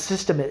have a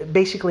system,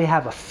 basically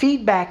have a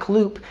feedback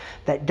loop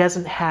that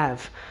doesn't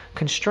have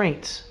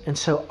constraints. And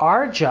so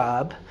our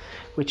job,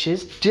 which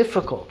is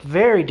difficult,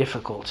 very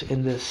difficult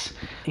in this,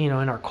 in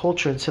our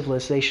culture and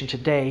civilization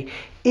today,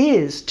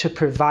 is to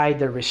provide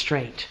the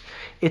restraint.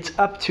 It's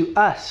up to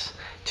us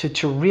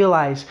to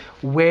realize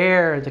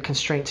where the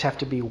constraints have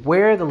to be,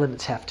 where the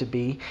limits have to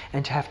be,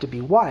 and to have to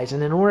be wise.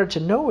 And in order to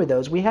know where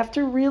those, we have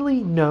to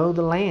really know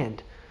the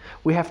land.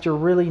 We have to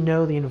really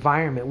know the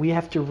environment. We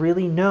have to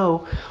really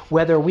know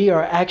whether we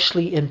are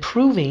actually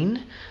improving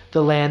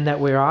the land that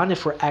we're on,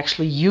 if we're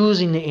actually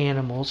using the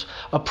animals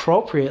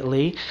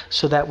appropriately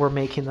so that we're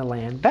making the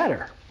land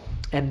better.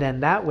 And then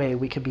that way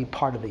we can be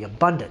part of the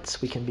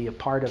abundance. We can be a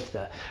part of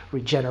the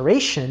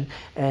regeneration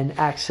and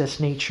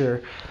access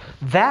nature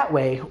that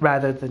way,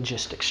 rather than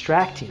just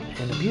extracting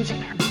and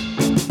abusing her.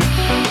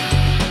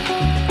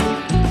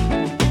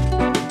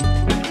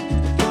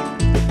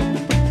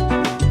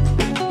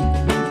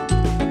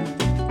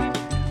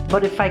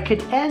 But if I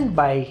could end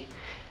by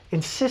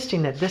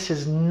insisting that this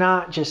is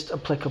not just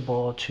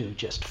applicable to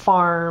just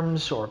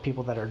farms or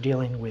people that are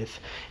dealing with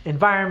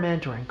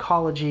environment or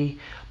ecology,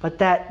 but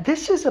that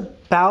this is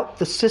about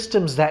the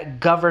systems that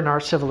govern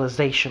our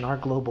civilization, our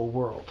global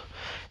world.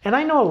 And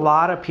I know a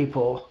lot of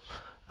people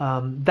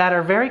that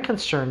are very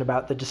concerned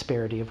about the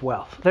disparity of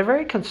wealth. They're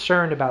very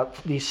concerned about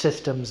these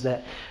systems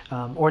that,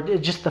 or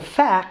just the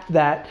fact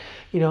that,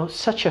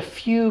 such a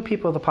few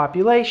people of the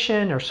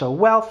population are so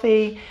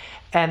wealthy,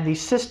 and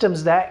these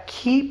systems that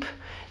keep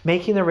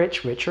making the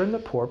rich richer and the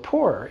poor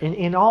poorer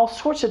in all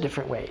sorts of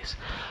different ways.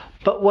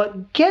 But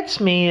what gets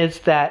me is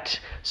that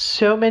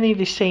so many of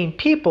the same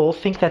people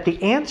think that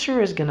the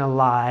answer is going to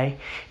lie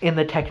in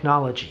the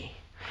technology.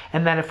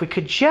 And that if we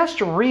could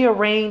just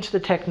rearrange the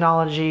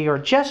technology, or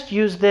just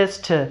use this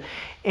to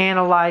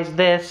analyze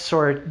this,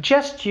 or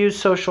just use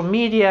social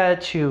media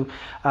to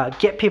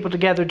get people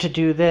together to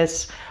do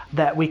this,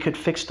 that we could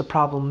fix the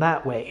problem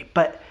that way.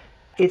 But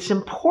it's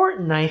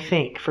important, I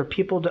think, for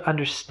people to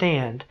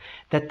understand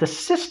that the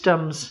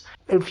systems,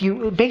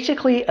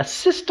 basically a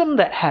system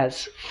that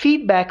has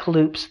feedback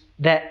loops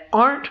that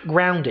aren't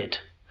grounded,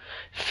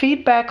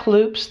 feedback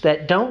loops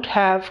that don't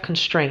have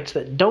constraints,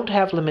 that don't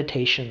have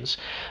limitations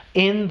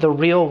in the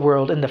real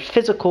world, in the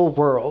physical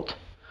world,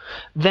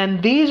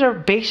 then these are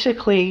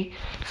basically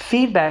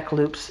feedback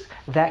loops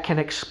that can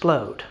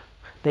explode.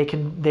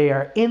 They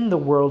are in the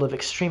world of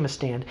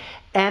Extremistan,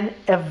 and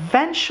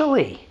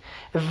eventually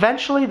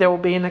there will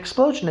be an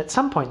explosion at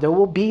some point. There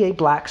will be a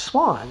black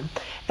swan,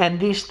 and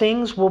these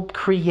things will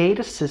create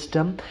a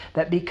system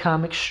that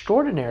become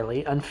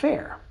extraordinarily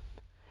unfair.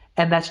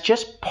 And that's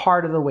just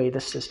part of the way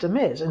the system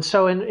is. And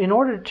so in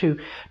order to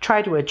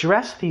try to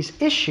address these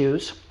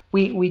issues,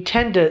 we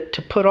tend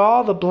to put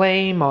all the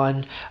blame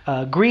on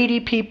greedy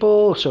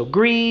people, so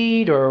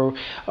greed, or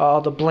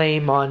all the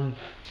blame on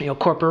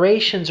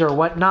corporations or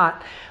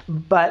whatnot,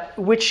 but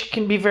which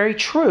can be very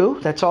true.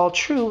 That's all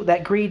true.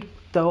 That greed,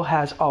 though,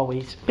 has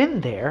always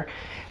been there.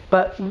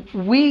 But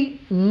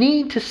we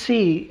need to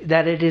see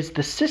that it is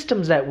the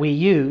systems that we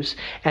use,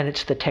 and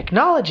it's the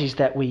technologies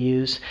that we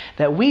use,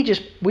 that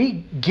we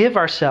give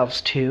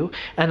ourselves to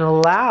and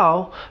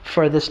allow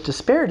for this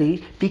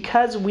disparity,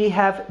 because we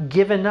have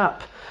given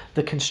up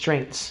the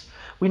constraints.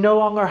 We no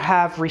longer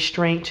have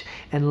restraint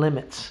and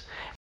limits.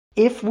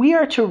 If we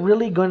are to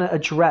really going to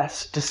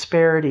address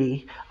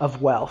disparity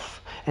of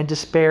wealth and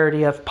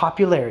disparity of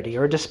popularity,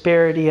 or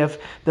disparity of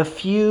the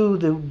few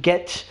who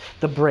get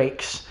the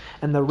breaks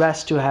and the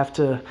rest who have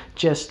to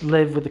just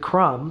live with the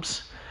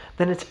crumbs,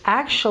 then it's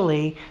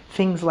actually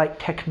things like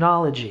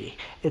technology.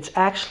 It's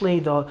actually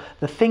the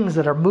things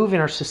that are moving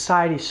our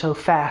society so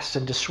fast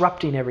and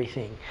disrupting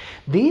everything.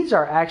 These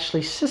are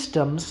actually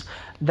systems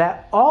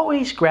that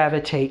always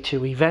gravitate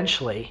to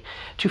eventually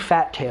to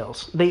fat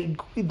tails.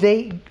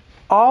 They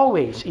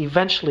always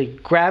eventually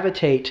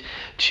gravitate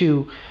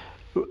to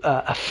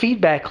a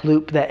feedback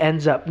loop that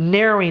ends up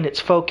narrowing its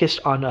focus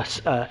on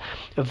a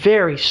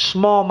very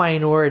small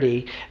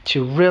minority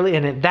to really,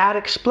 and that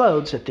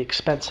explodes at the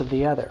expense of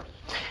the other.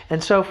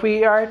 And so if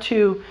we are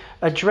to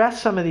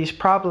address some of these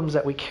problems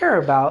that we care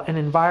about, and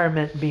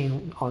environment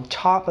being on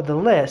top of the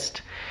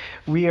list,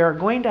 we are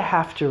going to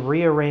have to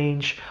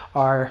rearrange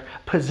our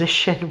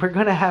position. We're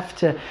going to have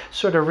to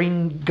sort of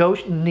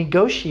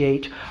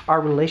negotiate our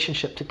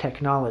relationship to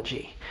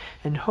technology.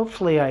 And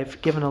hopefully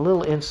I've given a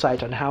little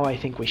insight on how I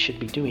think we should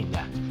be doing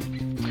that.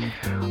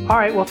 All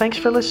right, well, thanks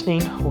for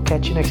listening. We'll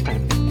catch you next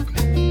time.